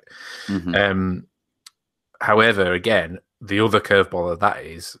professional to do it. However, again, the other curveball of that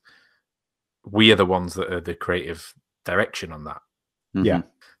is we are the ones that are the creative direction on that. Yeah.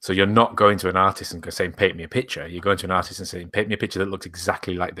 So you're not going to an artist and saying, paint me a picture. You're going to an artist and saying, paint me a picture that looks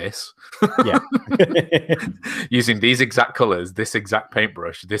exactly like this. Yeah. Using these exact colors, this exact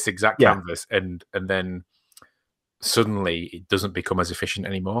paintbrush, this exact canvas. And then suddenly it doesn't become as efficient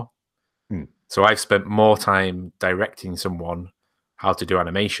anymore. So I've spent more time directing someone how to do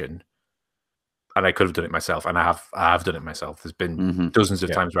animation, and I could have done it myself. And I have done it myself. There's been dozens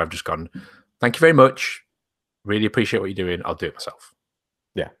of times where I've just gone, thank you very much. Really appreciate what you're doing. I'll do it myself.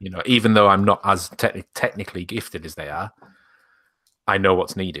 Yeah. Even though I'm not as technically gifted as they are, I know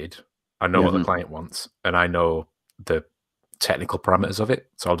what's needed. I know what the client wants, and I know the technical parameters of it.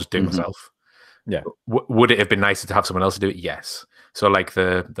 So I'll just do it myself. Yeah. Would it have been nicer to have someone else to do it? Yes. So like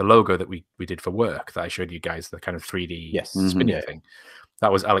the logo that we did for work that I showed you guys, the kind of 3D spinning thing,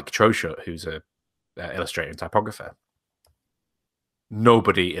 that was Alec Troshut, who's a illustrator and typographer.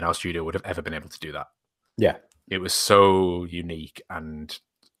 Nobody in our studio would have ever been able to do that. Yeah. It was so unique and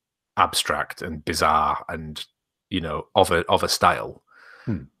abstract and bizarre and, of a style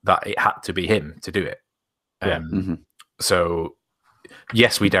that it had to be him to do it. So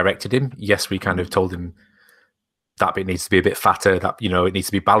yes, we directed him. Yes, we kind of told him that bit needs to be a bit fatter, that, it needs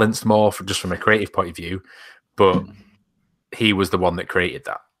to be balanced more just from a creative point of view. But he was the one that created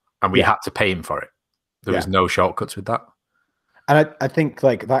that, and we had to pay him for it. There was no shortcuts with that. And I think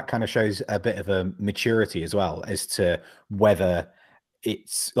like that kind of shows a bit of a maturity as well as to whether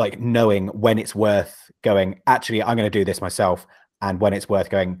it's like knowing when it's worth going, actually, I'm going to do this myself. And when it's worth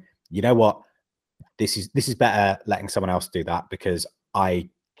going, you know what, this is better letting someone else do that because I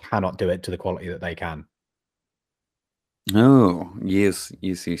cannot do it to the quality that they can. Oh, yes.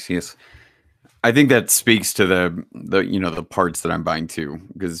 I think that speaks to the parts that I'm buying too,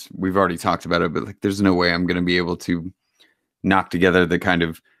 because we've already talked about it, but like there's no way I'm going to be able to knock together the kind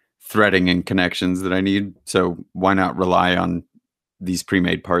of threading and connections that I need. So why not rely on these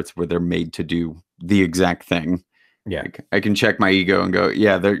pre-made parts where they're made to do the exact thing? Yeah. Like, I can check my ego and go,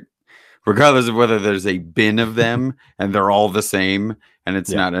 yeah, they're, regardless of whether there's a bin of them and they're all the same and it's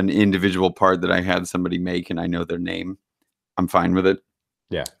not an individual part that I had somebody make and I know their name, I'm fine with it.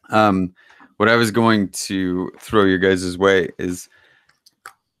 Yeah. What I was going to throw your guys' way is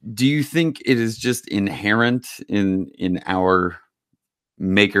do you think it is just inherent in our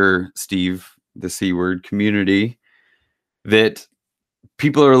maker, Steve, the C word community, that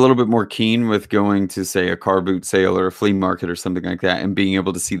people are a little bit more keen with going to, say, a car boot sale or a flea market or something like that and being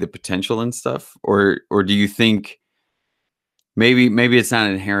able to see the potential and stuff? Or do you think maybe it's not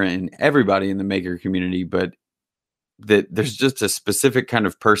inherent in everybody in the maker community, but that there's just a specific kind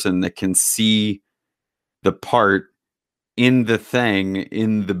of person that can see the part in the thing,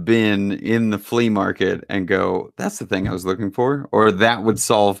 in the bin, in the flea market, and go, that's the thing I was looking for, or that would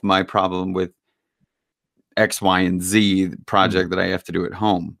solve my problem with X, Y, and Z project that I have to do at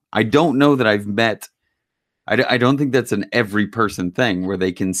home? I don't know that I've met, I don't think that's an every person thing where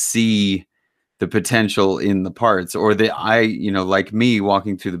they can see the potential in the parts, or that like me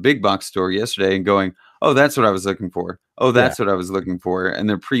walking through the big box store yesterday and going, oh, that's what I was looking for. Oh, that's what I was looking for. And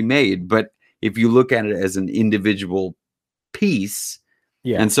they're pre-made. But if you look at it as an individual piece,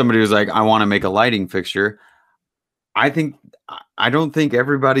 and somebody was like, I want to make a lighting fixture, I don't think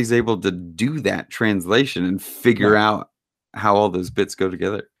everybody's able to do that translation and figure out how all those bits go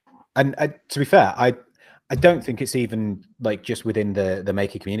together. And to be fair, I don't think it's even like just within the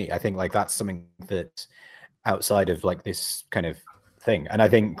maker community. I think like that's something that's outside of like this kind of thing. And I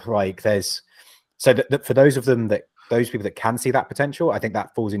think like there's that for those people that can see that potential, I think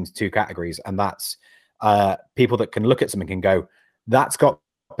that falls into two categories, and that's people that can look at something and go, that's got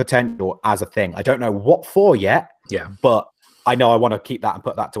potential as a thing. I don't know what for yet, but I know I want to keep that and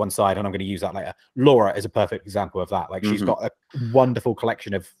put that to one side, and I'm going to use that later. Laura is a perfect example of that. Like she's got a wonderful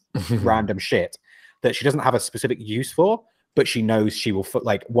collection of random shit that she doesn't have a specific use for, but she knows she will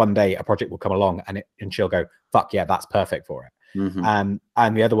like one day a project will come along and she'll go, fuck yeah, that's perfect for it. And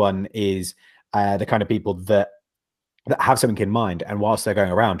the other one is the kind of people that have something in mind, and whilst they're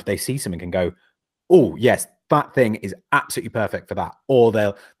going around, they see something and go, oh yes, that thing is absolutely perfect for that. Or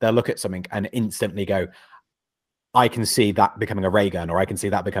they'll look at something and instantly go, I can see that becoming a ray gun, or I can see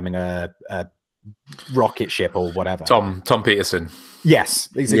that becoming a rocket ship or whatever. Tom Peterson. Yes,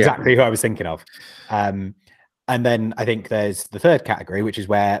 he's exactly who I was thinking of. And then I think there's the third category, which is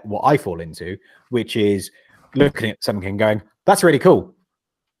what I fall into, which is looking at something and going, that's really cool.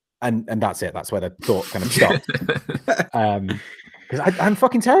 And that's it. That's where the thought kind of stopped. Because I'm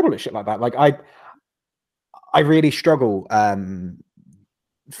fucking terrible at shit like that. Like I really struggle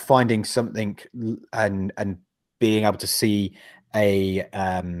finding something and being able to see a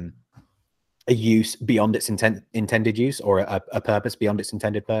use beyond its intended use, or a purpose beyond its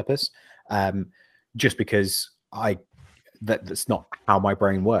intended purpose, just because that's not how my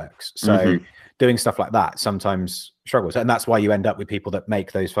brain works. So doing stuff like that sometimes struggles, and that's why you end up with people that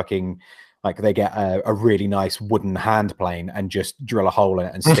make those fucking, like, they get a really nice wooden hand plane and just drill a hole in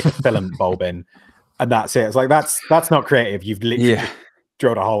it and stick a filament bulb in, and that's it. It's like that's not creative. You've literally just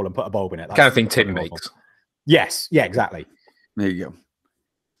drilled a hole and put a bulb in it. That's kind of thing Tim makes. Yes, yeah, exactly. There you go.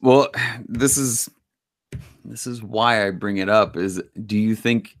 Well, this is why I bring it up. Is, do you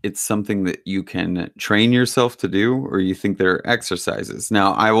think it's something that you can train yourself to do, or you think there are exercises?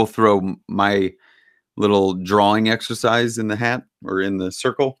 Now, I will throw my little drawing exercise in the hat, or in the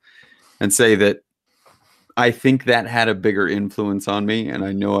circle, and say that I think that had a bigger influence on me, and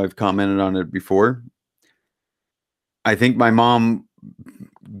I know I've commented on it before. I think my mom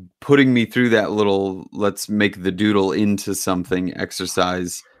putting me through that little let's make the doodle into something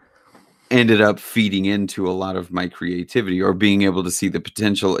exercise ended up feeding into a lot of my creativity, or being able to see the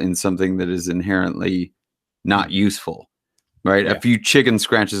potential in something that is inherently not useful, right? A few chicken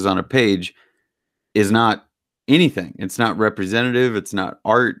scratches on a page is not anything. It's not representative. It's not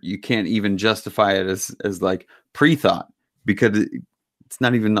art. You can't even justify it as like pre-thought, because it's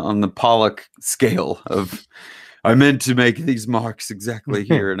not even on the Pollock scale of, I meant to make these marks exactly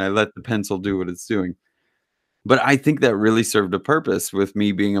here, and I let the pencil do what it's doing. But I think that really served a purpose with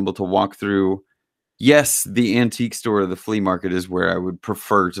me being able to walk through. Yes, the antique store or the flea market is where I would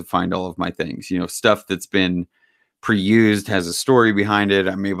prefer to find all of my things. You know, stuff that's been pre-used, has a story behind it.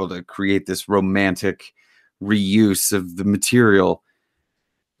 I'm able to create this romantic reuse of the material.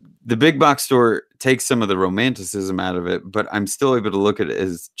 The big box store takes some of the romanticism out of it, but I'm still able to look at it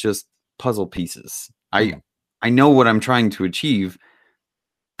as just puzzle pieces. I know what I'm trying to achieve,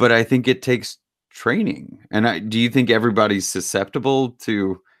 but I think it takes training. And do you think everybody's susceptible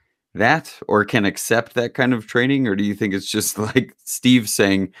to that, or can accept that kind of training? Or do you think it's just like Steve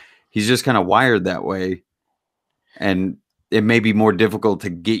saying, he's just kind of wired that way, and it may be more difficult to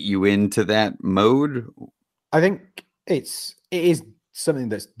get you into that mode? I think it is something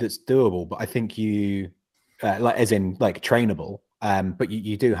that's doable, but I think you like, as in like trainable. But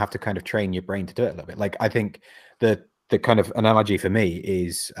you do have to kind of train your brain to do it a little bit. Like, I think the the kind of analogy for me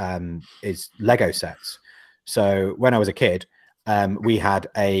is Lego sets. So when I was a kid, we had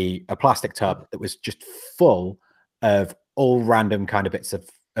a plastic tub that was just full of all random kind of bits of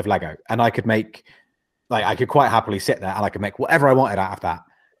Lego, and I could make, like, I could quite happily sit there and I could make whatever I wanted out of that.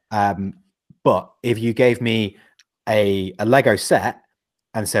 But if you gave me a Lego set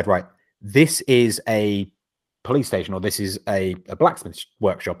and said, right, this is a police station, or this is a blacksmith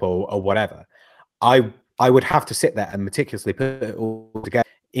workshop, or whatever, I would have to sit there and meticulously put it all together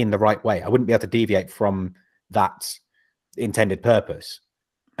in the right way. I wouldn't be able to deviate from that intended purpose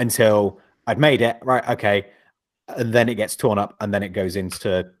until I'd made it, right, okay, and then it gets torn up, and then it goes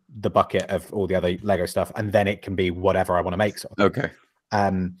into the bucket of all the other Lego stuff, and then it can be whatever I want to make. Sort of. Okay.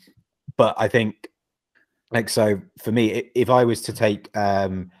 But I think, like, so for me, if I was to take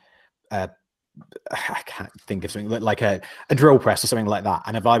I can't think of something like a drill press or something like that,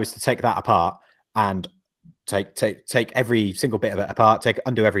 and if I was to take that apart and take every single bit of it apart,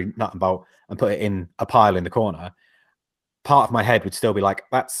 undo every nut and bolt, and put it in a pile in the corner, part of my head would still be like,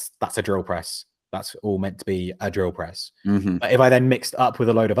 that's a drill press. That's all meant to be a drill press. But if I then mixed up with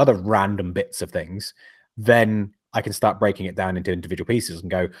a load of other random bits of things, then I can start breaking it down into individual pieces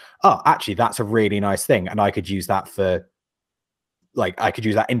and go, oh, actually, that's a really nice thing, and I could use that for, like, I could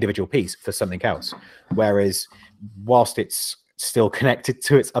use that individual piece for something else. Whereas whilst it's still connected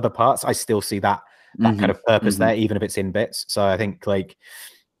to its other parts, I still see that kind of purpose there, even if it's in bits. So I think, like,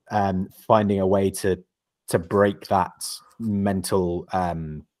 finding a way to break that mental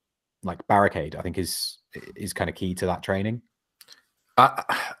like barricade, I think is kind of key to that training.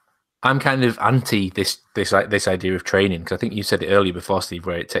 I'm kind of anti this idea of training, because I think you said it earlier before, Steve,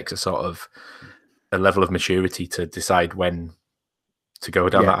 where it takes a sort of a level of maturity to decide when to go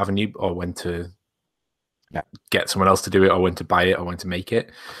down that avenue, or when to get someone else to do it, or when to buy it, or when to make it.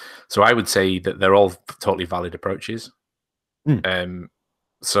 So I would say that they're all totally valid approaches.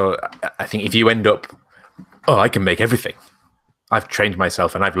 So I think if you end up, oh, I can make everything, I've trained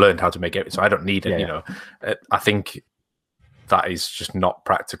myself and I've learned how to make it, so I don't need it. You know, I think that is just not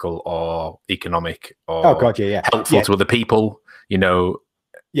practical or economic or helpful to other people. You know.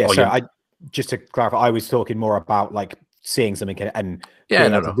 Yeah. So just to clarify, I was talking more about, like, seeing something and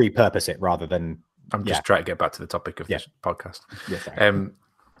being able to repurpose it rather than. I'm just trying to get back to the topic of this podcast.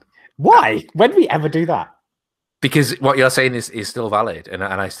 Why? When do we ever do that? Because what you're saying is still valid, and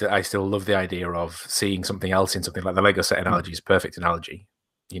I still love the idea of seeing something else in something. Like the Lego set analogy is a perfect analogy.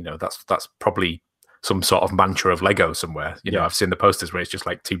 You know, that's probably some sort of mantra of Lego somewhere. You know, I've seen the posters where it's just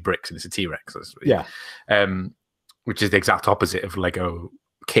like 2 bricks and it's a T-Rex. Which is the exact opposite of Lego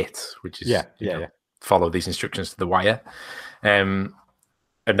kit, which is follow these instructions to the wire. And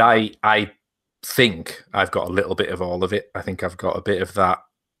I think I've got a little bit of all of it. I think I've got a bit of that.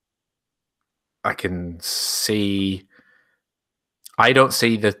 I can see. I don't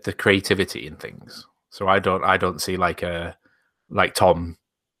see the creativity in things. So I don't see like Tom,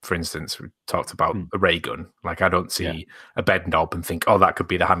 for instance, who talked about a ray gun. Like, I don't see a bed knob and think, oh, that could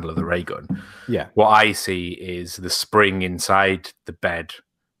be the handle of the ray gun. Yeah. What I see is the spring inside the bed,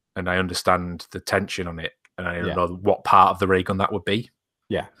 and I understand the tension on it, and I don't know what part of the ray gun that would be.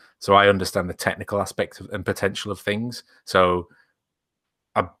 Yeah. So I understand the technical aspect and potential of things. So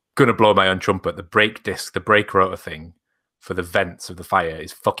I'm going to blow my own trumpet. The brake disc, the brake rotor thing for the vents of the fire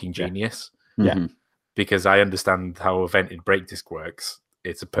is fucking genius. Yeah. Because I understand how a vented brake disc works.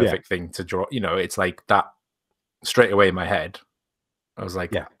 It's a perfect thing to draw. You know, it's like that straight away in my head. I was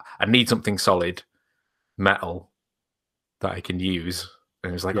like, I need something solid, metal, that I can use. And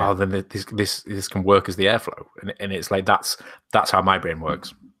it was like, oh, then this can work as the airflow. And it's like, that's how my brain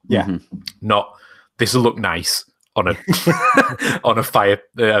works. Yeah. Not, this will look nice on a on a fire,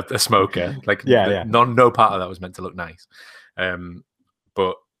 a smoker. Like, no part of that was meant to look nice.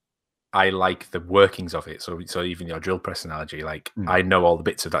 But I like the workings of it. So even your drill press analogy, like, I know all the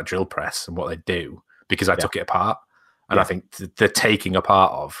bits of that drill press and what they do because I took it apart. And I think the taking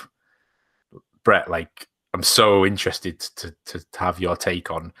apart of, Brett, like, I'm so interested to have your take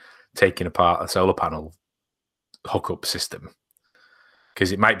on taking apart a solar panel hookup system.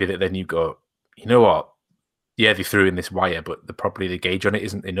 Because it might be that then you go, you know what? Yeah, they threw in this wire, but probably the gauge on it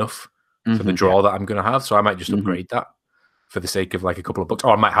isn't enough for the draw that I'm going to have. So I might just upgrade that for the sake of like a couple of bucks.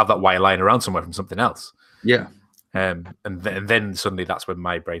 Or I might have that wire lying around somewhere from something else. Yeah. And then suddenly that's when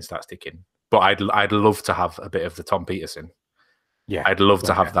my brain starts ticking. But I'd love to have a bit of the Tom Peterson. Yeah. I'd love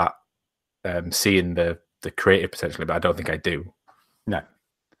to have that, seeing the creative potentially, but I don't think I do. No.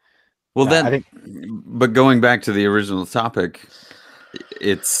 Well, but going back to the original topic,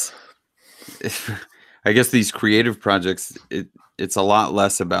 it's I guess these creative projects, it's a lot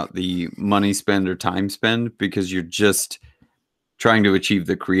less about the money spend or time spend, because you're just trying to achieve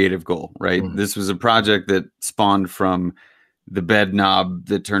the creative goal, right? This was a project that spawned from the bed knob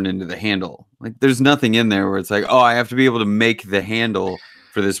that turned into the handle. Like, there's nothing in there where it's like, oh, I have to be able to make the handle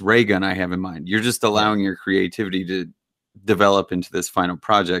for this ray gun I have in mind. You're just allowing your creativity to develop into this final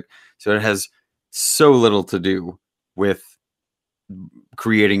project. So it has so little to do with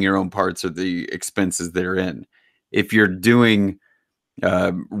creating your own parts or the expenses they're in. If you're doing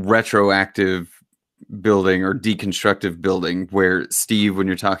retroactive building or deconstructive building, where Steve, when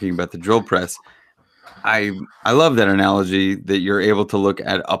you're talking about the drill press, I love that analogy that you're able to look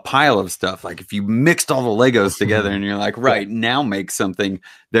at a pile of stuff. Like, if you mixed all the Legos together and you're like, right, now make something,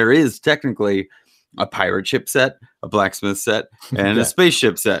 there is technically a pirate ship set, a blacksmith set, and a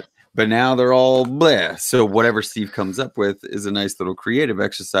spaceship set. But now they're all bleh. So whatever Steve comes up with is a nice little creative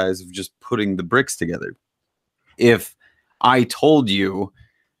exercise of just putting the bricks together. If I told you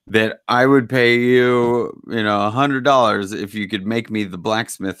that I would pay you, $100 if you could make me the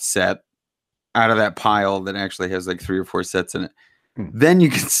blacksmith set out of that pile that actually has like 3 or 4 sets in it, then you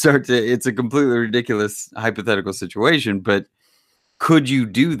can start to, it's a completely ridiculous hypothetical situation, but could you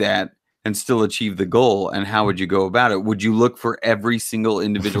do that and still achieve the goal? And how would you go about it? Would you look for every single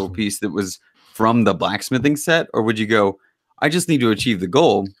individual piece that was from the blacksmithing set? Or would you go, I just need to achieve the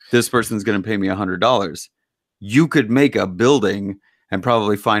goal. This person's going to pay me $100. You could make a building and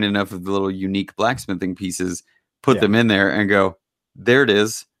probably find enough of the little unique blacksmithing pieces, put them in there and go, there it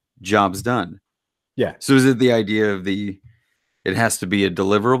is. Job's done. Yeah. So is it the idea of it has to be a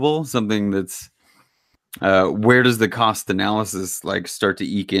deliverable, something that's, where does the cost analysis like start to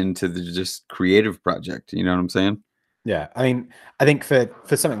eke into the just creative project? You know what I'm saying? Yeah. I mean, I think for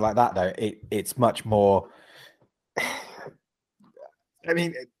something like that though, it's much more, I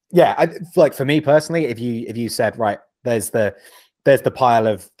mean, yeah, like for me personally, if you said, right, there's the pile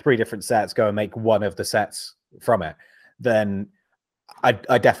of 3 different sets, go and make one of the sets from it, then I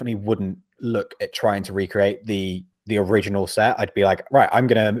definitely wouldn't look at trying to recreate the original set. I'd be like, right, I'm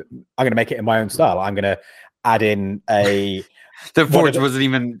gonna make it in my own style. I'm gonna add in a the forge wasn't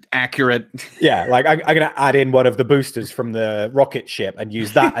even accurate. Yeah, like I'm gonna add in one of the boosters from the rocket ship and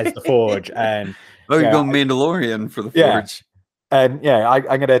use that as the forge. And you go Mandalorian for the forge. And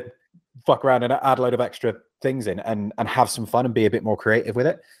I'm gonna fuck around and add a load of extra things in and have some fun and be a bit more creative with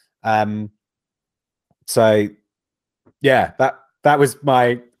it. So yeah, that was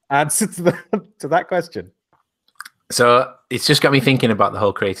my answer to that question. So it's just got me thinking about the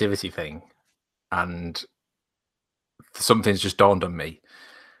whole creativity thing, and something's just dawned on me.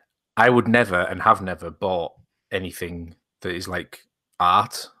 I would never and have never bought anything that is like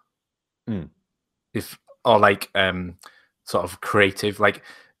art, or like sort of creative. Like,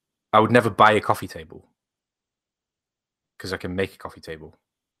 I would never buy a coffee table because I can make a coffee table.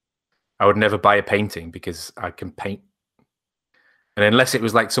 I would never buy a painting because I can paint. And unless it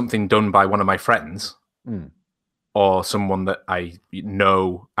was like something done by one of my friends or someone that I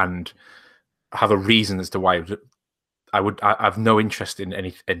know and have a reason as to why I have no interest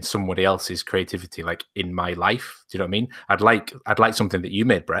in somebody else's creativity, like in my life. Do you know what I mean? I'd like something that you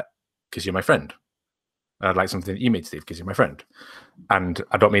made, Brett, because you're my friend. I'd like something that you made, Steve, because you're my friend. And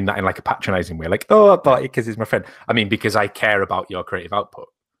I don't mean that in like a patronizing way, like, oh, I bought it because he's my friend. I mean, because I care about your creative output.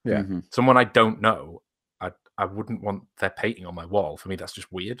 Yeah. Someone I don't know, I wouldn't want their painting on my wall. For me, that's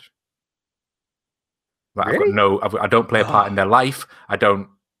just weird. Like, Really? I don't play a part in their life. I don't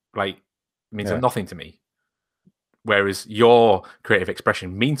it means nothing to me. Whereas your creative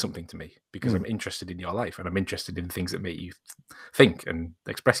expression means something to me because I'm interested in your life and I'm interested in things that make you think and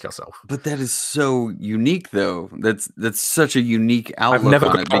express yourself. But that is so unique, though. That's such a unique outlook. I've never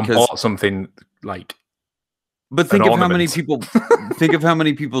on it because bought something like. But think of how many people. Think of how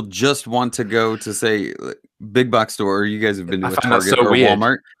many people just want to go to, say, big box store, or you guys have been to a Target or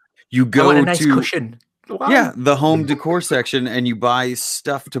Walmart. You go a nice to cushion. Wow. Yeah, the home decor section, and you buy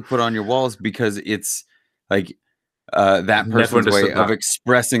stuff to put on your walls because it's like that person's way of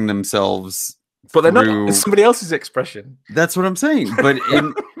expressing themselves. But they're not. It's somebody else's expression. That's what I'm saying. But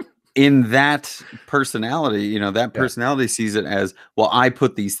in that personality, that personality sees it as, well, I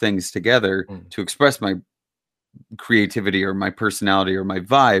put these things together to express my creativity or my personality or my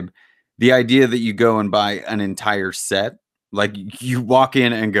vibe. The idea that you go and buy an entire set, like you walk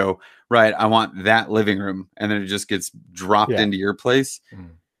in and go, right, I want that living room, and then it just gets dropped into your place.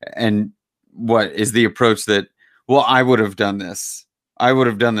 And what is the approach that, well, I would have done this. I would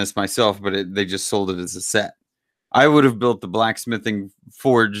have done this myself, but they just sold it as a set. I would have built the blacksmithing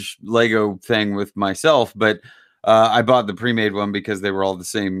forge Lego thing with myself, but I bought the pre-made one because they were all the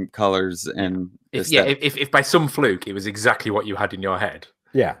same colors and If by some fluke it was exactly what you had in your head,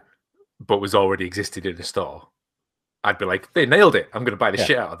 Yeah. but was already existed in a store, I'd be like, they nailed it. I'm going to buy the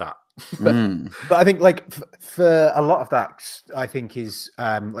shit out of that. But I think like for a lot of that, I think is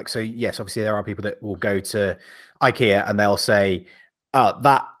like, so yes, obviously there are people that will go to IKEA and they'll say, oh,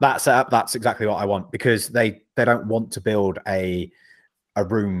 that setup, that's exactly what I want, because they don't want to build a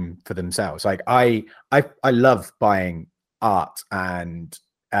room for themselves. Like I love buying art and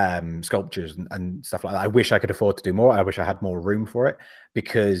sculptures and stuff like that. I wish I could afford to do more. I wish I had more room for it,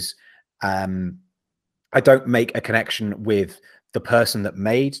 because I don't make a connection with the person that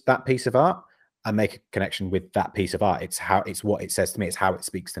made that piece of art. I make a connection with that piece of art. It's what it says to me. It's how it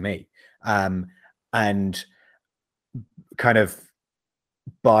speaks to me. And kind of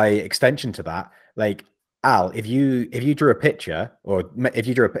by extension to that, like Al, if you drew a picture, or if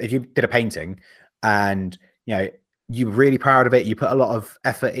you did a painting, and you were really proud of it, you put a lot of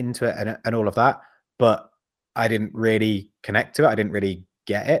effort into it and all of that, but I didn't really connect to it, I didn't really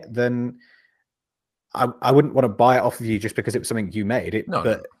get it, then I wouldn't want to buy it off of you just because it was something you made.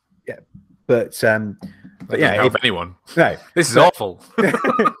 But yeah, help anyone. No, this is awful.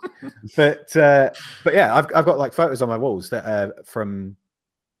 but yeah, I've got like photos on my walls that are from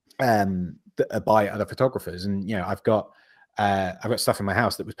that are by other photographers, and I've got stuff in my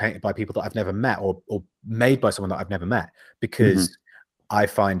house that was painted by people that I've never met, or made by someone that I've never met, because I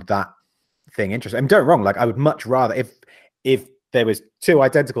find that thing interesting. And don't get me wrong, like I would much rather if there was two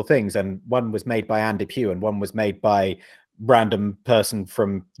identical things and one was made by Andy Pugh and one was made by random person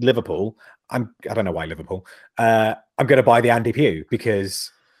from Liverpool. I don't know why Liverpool. I'm going to buy the Andy Pugh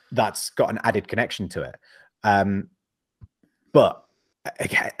because that's got an added connection to it. But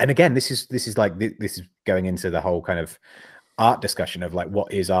again, this is going into the whole kind of art discussion of like,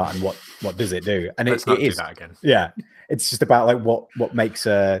 what is art and what does it do? And it is that again. Yeah, it's just about like what makes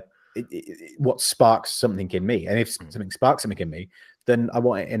what sparks something in me, and if something sparks something in me, then I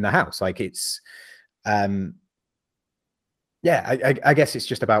want it in the house. Like it's yeah, I guess it's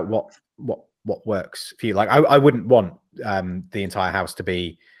just about what works for you. Like I wouldn't want the entire house to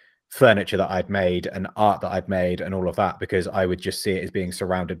be furniture that I'd made and art that I'd made and all of that, because I would just see it as being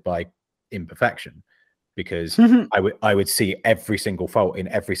surrounded by imperfection, because I would see every single fault in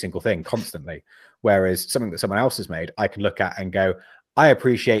every single thing constantly. Whereas something that someone else has made, I can look at and go, I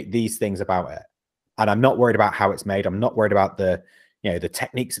appreciate these things about it, and I'm not worried about how it's made. I'm not worried about the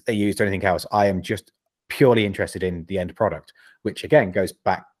techniques that they used or anything else. I am just purely interested in the end product, which again goes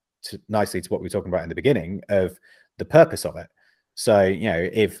back nicely to what we were talking about in the beginning of the purpose of it. So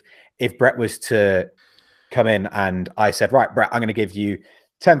if Brett was to come in and I said, right, Brett, I'm going to give you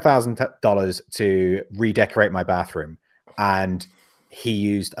 $10,000 to redecorate my bathroom, and he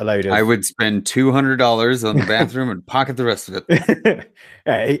used a load of... I would spend $200 on the bathroom and pocket the rest of it.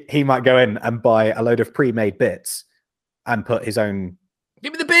 Yeah, he might go in and buy a load of pre-made bits and put his own...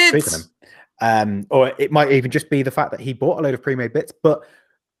 Give me the bits! Or it might even just be the fact that he bought a load of pre-made bits, but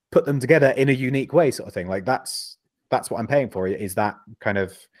put them together in a unique way, sort of thing. Like that's what I'm paying for, is that kind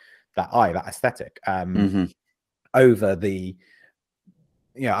of that aesthetic. Over the...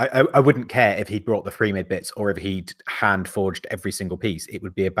 I wouldn't care if he brought the pre-made bits or if he'd hand forged every single piece. It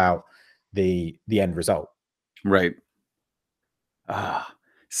would be about the end result. Right.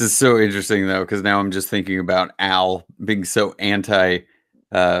 This is so interesting though, because now I'm just thinking about Al being so anti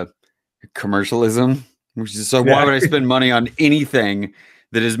commercialism, which is so why would I spend money on anything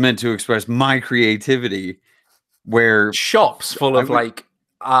that is meant to express my creativity? Where shops full of like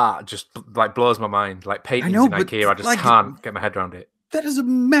art just like blows my mind. Like paintings in IKEA, I just can't get my head around it. That is a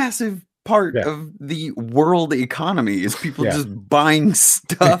massive part of the world economy, is people just buying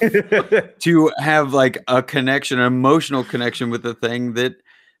stuff to have like a connection, an emotional connection with the thing that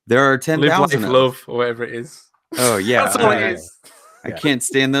there are 10,000 love or whatever it is. Oh yeah, that's all it is. I can't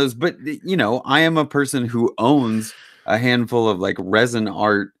stand those, but I am a person who owns a handful of like resin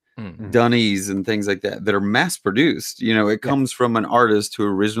art Dunnies and things like that are mass produced. It comes from an artist who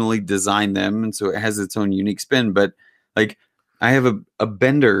originally designed them, and so it has its own unique spin. But like, I have a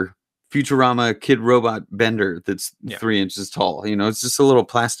Bender, Futurama Kid Robot Bender that's 3 inches tall. It's just a little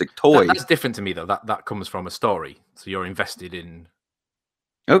plastic toy. That's different to me though. That comes from a story, so you're invested in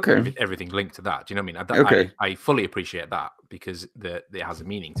everything linked to that. Do you know what I mean? I fully appreciate that, because it has a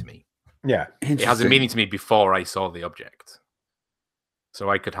meaning to me. Yeah, it has a meaning to me before I saw the object. So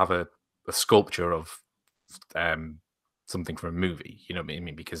I could have a sculpture of something from a movie. You know what I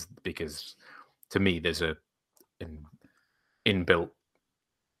mean? Because to me there's an inbuilt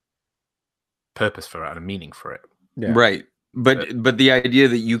purpose for it and a meaning for it. Yeah. Right. But the idea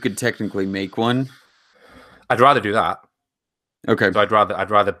that you could technically make one, I'd rather do that. Okay. So I'd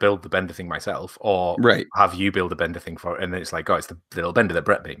rather build the bender thing myself, or Right. have you build a bender thing for it, and then it's like, oh, it's the little bender that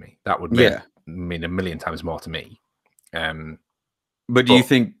Brett beat me. That would mean a million times more to me. But do you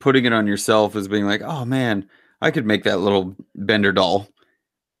think putting it on yourself as being like, oh man, I could make that little bender doll?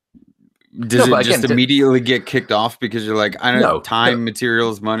 Does it just immediately get kicked off because you're like, I don't know, time,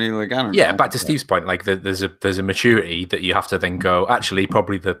 materials, money, like I don't know. Yeah, back to Steve's point, like there's a maturity that you have to then go. Actually,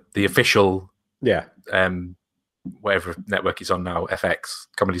 probably the official whatever network it's on now, FX,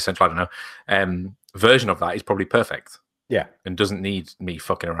 Comedy Central, I don't know, version of that is probably perfect. Yeah, and doesn't need me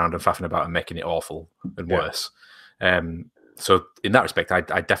fucking around and faffing about and making it awful and worse. So in that respect, I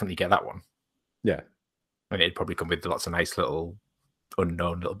definitely get that one. Yeah, and it'd probably come with lots of nice little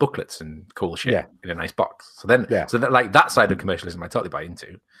unknown little booklets and cool shit in a nice box. So then, like that side of commercialism, I totally buy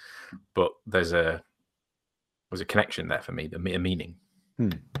into. But there's a connection there for me, a meaning.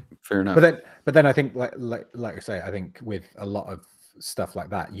 Fair enough. But then I think, like I say, I think with a lot of stuff like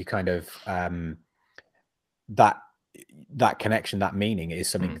that, you kind of that connection, that meaning is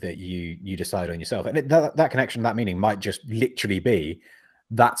something that you decide on yourself, and that connection, that meaning might just literally be,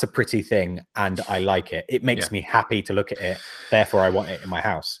 that's a pretty thing and I like it. It makes me happy to look at it. Therefore, I want it in my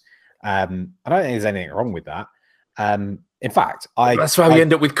house. I don't think there's anything wrong with that. In fact, that's why we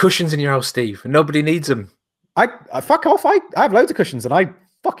end up with cushions in your house, Steve. Nobody needs them. I fuck off. I have loads of cushions, and I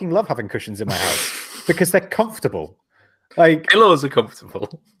fucking love having cushions in my house because they're comfortable. Like pillows are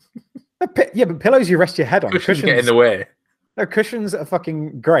comfortable. Yeah, but pillows you rest your head on. Cushions get in the way. No, cushions are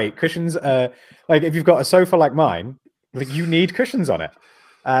fucking great. Cushions are like, if you've got a sofa like mine, like you need cushions on it.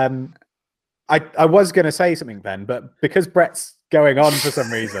 I was going to say something then, but because Brett's going on for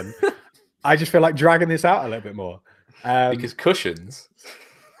some reason, I just feel like dragging this out a little bit more. Because cushions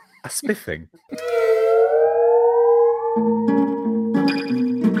are spiffing.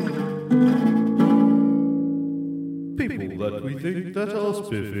 People that we think that are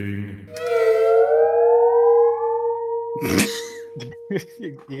spiffing.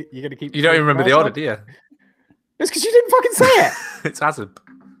 You're gonna keep. You don't even remember the order, do you? It's because you didn't fucking say it. It's Azab.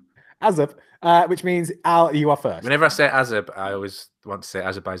 Azab, which means Al, you are first. Whenever I say Azab, I always want to say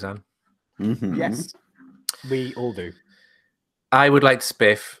Azerbaijan. Mm-hmm. Yes, we all do. I would like to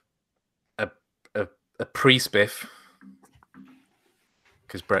spiff a pre-spiff,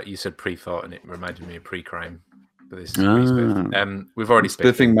 because Brett, you said pre-thought, and it reminded me of pre-crime. But this is pre-spiff. We've already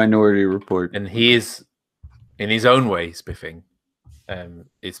spiffing Minority Report, and he is, in his own way, spiffing.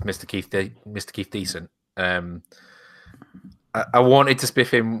 It's Mr. Keith Decent. I wanted to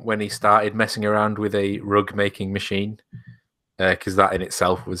spiff him when he started messing around with a rug making machine, because that in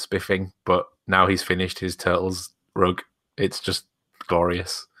itself was spiffing. But now he's finished his Turtles rug. It's just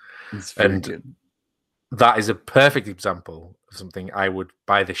glorious. It's very good. That is a perfect example of something I would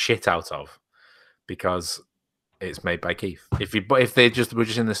buy the shit out of, because it's made by Keith. If they just were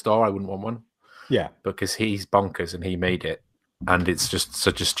just in the store, I wouldn't want one. Yeah, because he's bonkers and he made it, and it's just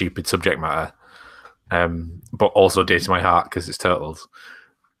such a stupid subject matter. But also dear to my heart because it's Turtles.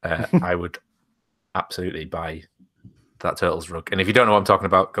 I would absolutely buy that Turtles rug. And if you don't know what I'm talking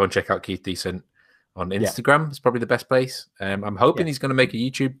about, go and check out Keith Decent on Instagram. It's probably the best place. I'm hoping he's going to make a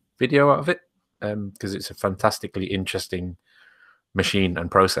YouTube video out of it, because it's a fantastically interesting machine and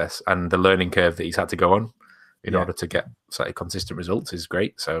process, and the learning curve that he's had to go on in order to get slightly consistent results is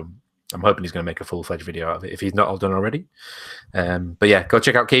great. So I'm hoping he's going to make a full-fledged video out of it if he's not all done already. But yeah, go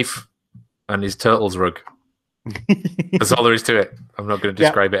check out Keith and his Turtles rug. That's all there is to it. I'm not going to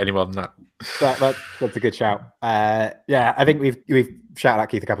describe it any more than that. That's a good shout. Yeah, I think we've shouted out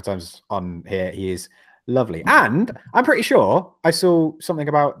Keith a couple of times on here. He is lovely, and I'm pretty sure I saw something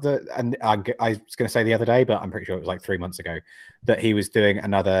about and I was going to say the other day, but I'm pretty sure it was like 3 months ago that he was doing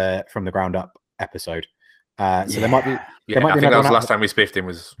another From the Ground Up episode. So there might be. Yeah, I think that was the last time we spiffed him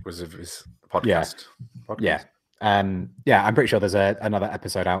was of his podcast. Yeah. I'm pretty sure there's another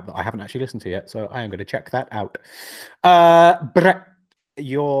episode out that I haven't actually listened to yet, so I am going to check that out. Brett,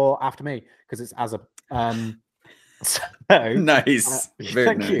 you're after me because it's Azab. So, nice. Very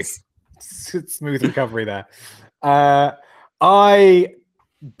thank nice. You. Smooth recovery there. I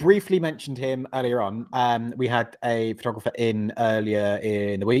briefly mentioned him earlier on. We had a photographer in earlier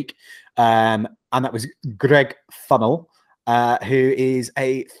in the week, and that was Greg Funnell, who is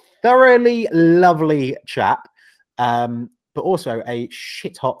a thoroughly lovely chap, but also a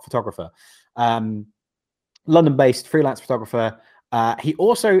shit-hot photographer. London-based freelance photographer. He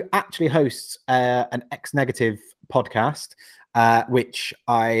also actually hosts an X-Negative podcast, which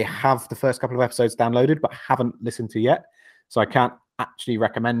I have the first couple of episodes downloaded, but haven't listened to yet. So I can't actually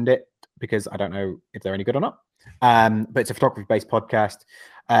recommend it because I don't know if they're any good or not. But it's a photography-based podcast.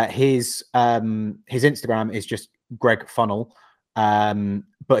 His Instagram is just Greg Funnell.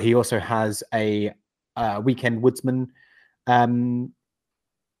 but he also has a Weekend Woodsman Instagram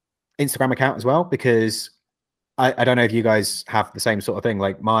account as well, because I don't know if you guys have the same sort of thing.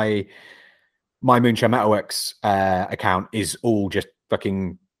 Like my Moonshine Metalworks account is all just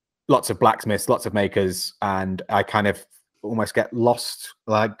fucking lots of blacksmiths, lots of makers, and I kind of almost get lost,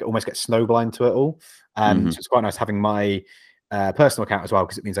 like almost get snowblind to it all. So it's quite nice having my personal account as well,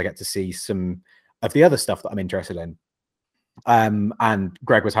 because it means I get to see some of the other stuff that I'm interested in. And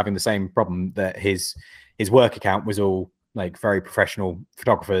Greg was having the same problem, that his work account was all like very professional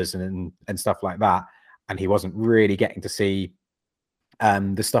photographers and stuff like that, and he wasn't really getting to see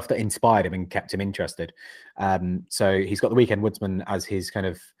the stuff that inspired him and kept him interested. So he's got the Weekend Woodsman as his kind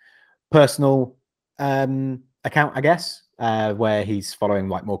of personal account, I guess, where he's following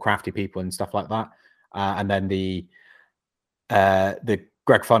like more crafty people and stuff like that. And then the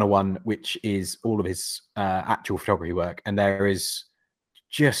Greg Funnel one, which is all of his actual photography work, and there is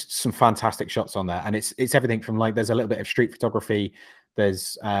just some fantastic shots on there. And it's everything from, like, there's a little bit of street photography,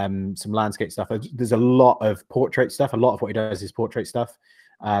 there's some landscape stuff, there's a lot of portrait stuff. A lot of what he does is portrait stuff,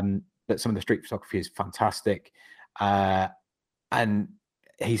 but some of the street photography is fantastic. And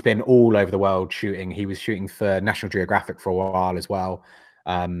he's been all over the world shooting. He was shooting for National Geographic for a while as well.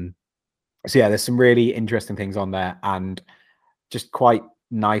 So yeah, there's some really interesting things on there, and just quite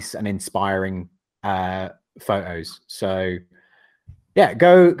nice and inspiring photos. So yeah,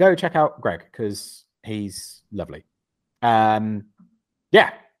 go check out Greg, because he's lovely.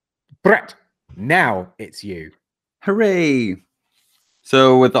 Yeah, Brett, now it's you. Hooray!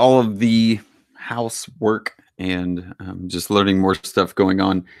 So with all of the housework and just learning more stuff going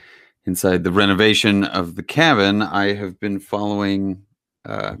on inside the renovation of the cabin, I have been following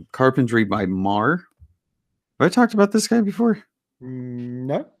Carpentry by Mar. Have I talked about this guy before?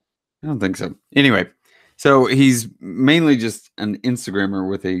 No, I don't think so. Anyway, so he's mainly just an Instagrammer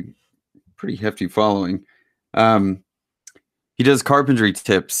with a pretty hefty following. He does carpentry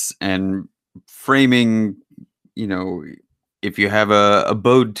tips and framing. You know, if you have a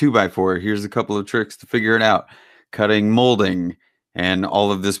bowed 2x4, here's a couple of tricks to figure it out. Cutting, molding, and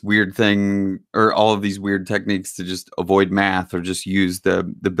all of this weird thing, or all of these weird techniques to just avoid math or just use the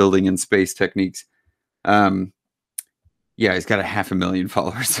building in space techniques. Yeah, he's got 500,000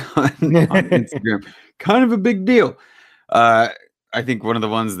 followers on Instagram. Kind of a big deal. I think one of the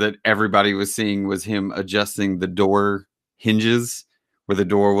ones that everybody was seeing was him adjusting the door hinges where the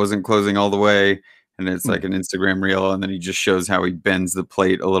door wasn't closing all the way. And it's like an Instagram reel. And then he just shows how he bends the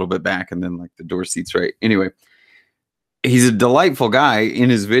plate a little bit back, and then like the door seat's right. Anyway, he's a delightful guy in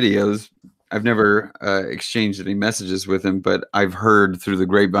his videos. I've never exchanged any messages with him, but I've heard through the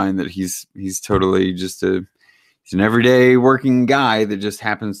grapevine that he's totally just he's an everyday working guy that just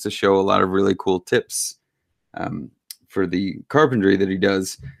happens to show a lot of really cool tips for the carpentry that he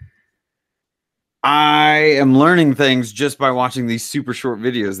does. I am learning things just by watching these super short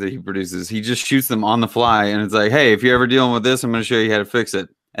videos that he produces. He just shoots them on the fly, and it's like, hey, if you're ever dealing with this, I'm going to show you how to fix it.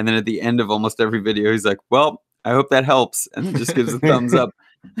 And then at the end of almost every video, he's like, well, I hope that helps, and then just gives a thumbs up.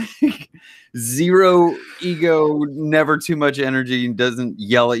 Zero ego, never too much energy, and doesn't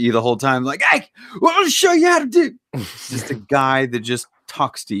yell at you the whole time like, hey, well, I'll show you how to do. It's just a guy that just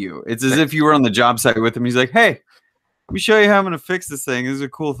talks to you. It's as if you were on the job site with him. He's like, hey, let me show you how I'm going to fix this thing. This is a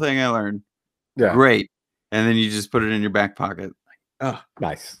cool thing I learned. Yeah, great. And then you just put it in your back pocket. Oh,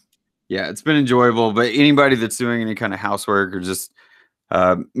 nice. Yeah, it's been enjoyable. But anybody that's doing any kind of housework, or just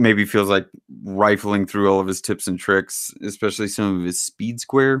maybe feels like rifling through all of his tips and tricks, especially some of his speed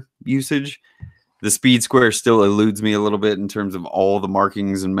square usage. The speed square still eludes me a little bit in terms of all the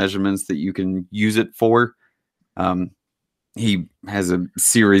markings and measurements that you can use it for. He has a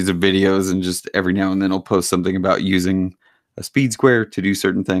series of videos, and just every now and then he'll post something about using a speed square to do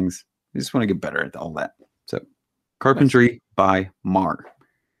certain things. I just want to get better at all that. So, Carpentry by Mar.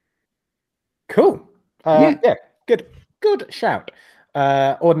 Cool. Yeah, good shout.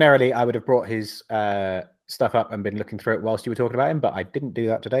 Ordinarily, I would have brought his stuff up and been looking through it whilst you were talking about him, but I didn't do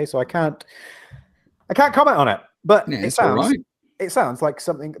that today, so I can't comment on it. But yeah, it sounds like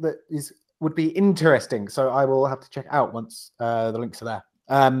something that would be interesting. So I will have to check it out once the links are there.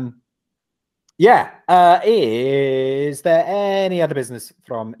 Is there any other business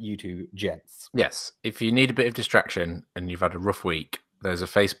from you two gents? Yes. If you need a bit of distraction and you've had a rough week, there's a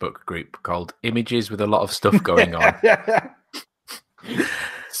Facebook group called Images with a lot of stuff going on.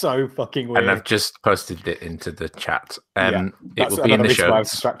 So fucking weird. And I've just posted it into the chat. Yeah, it will be in the show. I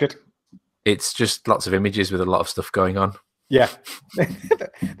was distracted. It's just lots of images with a lot of stuff going on. Yeah.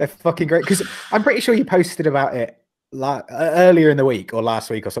 They're fucking great. Because I'm pretty sure you posted about it earlier in the week or last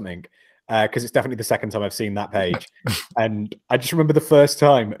week or something. because it's definitely the second time I've seen that page. And I just remember the first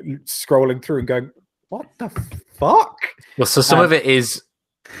time scrolling through and going, what the fuck? Well, so some of it is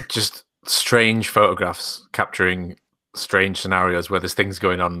just strange photographs capturing strange scenarios where there's things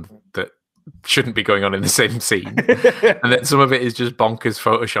going on that shouldn't be going on in the same scene. And then some of it is just bonkers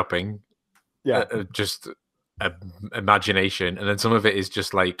photoshopping. Yeah. Just imagination. And then some of it is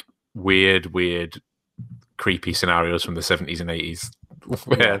just like weird, creepy scenarios from the 70s and 80s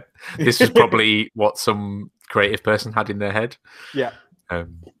where this is probably what some creative person had in their head. Yeah.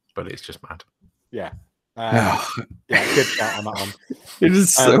 But it's just mad. Yeah. Yeah, good shout on that one. It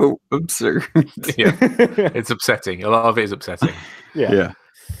is so absurd. Yeah, it's upsetting. A lot of it is upsetting. Yeah.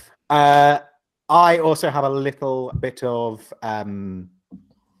 I also have a little bit of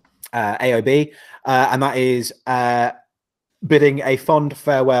AOB, and that is bidding a fond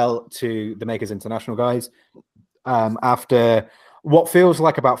farewell to the Makers International guys. After what feels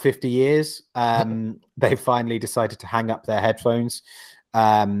like about 50 years, they finally decided to hang up their headphones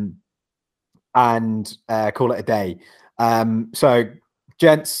and call it a day. So,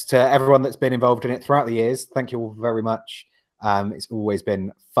 gents, to everyone that's been involved in it throughout the years, thank you all very much. It's always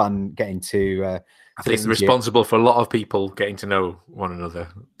been fun getting to. I think it's responsible for a lot of people getting to know one another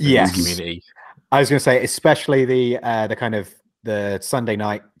in this community. I was going to say, especially the kind of the Sunday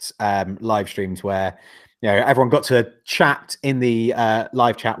night live streams where everyone got to chat in the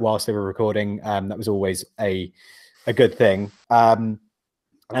live chat whilst they were recording. That was always a good thing. And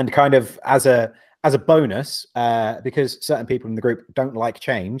kind of as a bonus, because certain people in the group don't like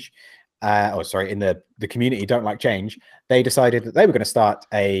change, in the community don't like change, they decided that they were going to start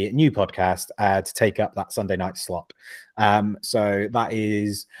a new podcast to take up that Sunday night slot. So that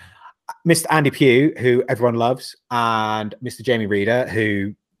is Mr. Andy Pugh, who everyone loves, and Mr. Jamie Reeder,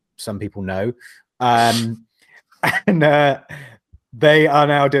 who some people know. And they are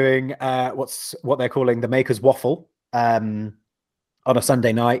now doing what they're calling the Makers Waffle on a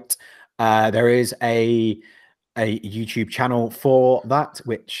Sunday night. There is a YouTube channel for that,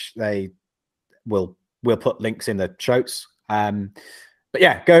 which they will put links in the shows. But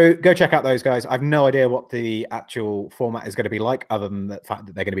yeah, go check out those guys. I've no idea what the actual format is going to be like, other than the fact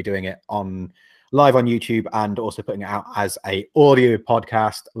that they're going to be doing it live on YouTube and also putting it out as a audio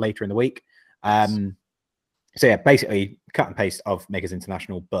podcast later in the week. So yeah, basically cut and paste of Makers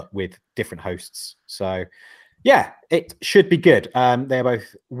International, but with different hosts. So yeah, it should be good. They're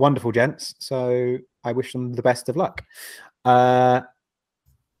both wonderful gents, so I wish them the best of luck. Yeah,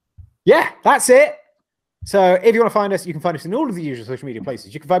 that's it. So if you want to find us, you can find us in all of the usual social media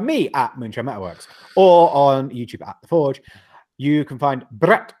places. You can find me at Moonshine Metalworks or on YouTube at The Forge. You can find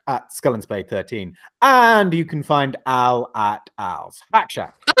Brett at Skull and Spade 13. And you can find Al at Al's Hack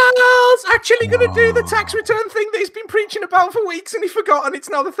Shack. Al's actually going to do the tax return thing that he's been preaching about for weeks and he forgot, and it's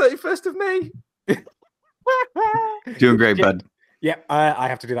now the 31st of May. Doing great, bud. Yep, I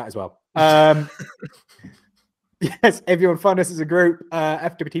have to do that as well. Yes, if you want to find us as a group,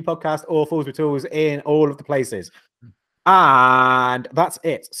 FWT Podcast or Fools with Tools in all of the places. And that's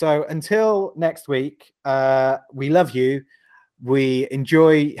it. So until next week, we love you. We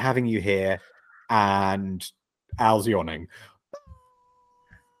enjoy having you here. And Al's yawning.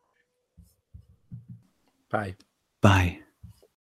 Bye. Bye.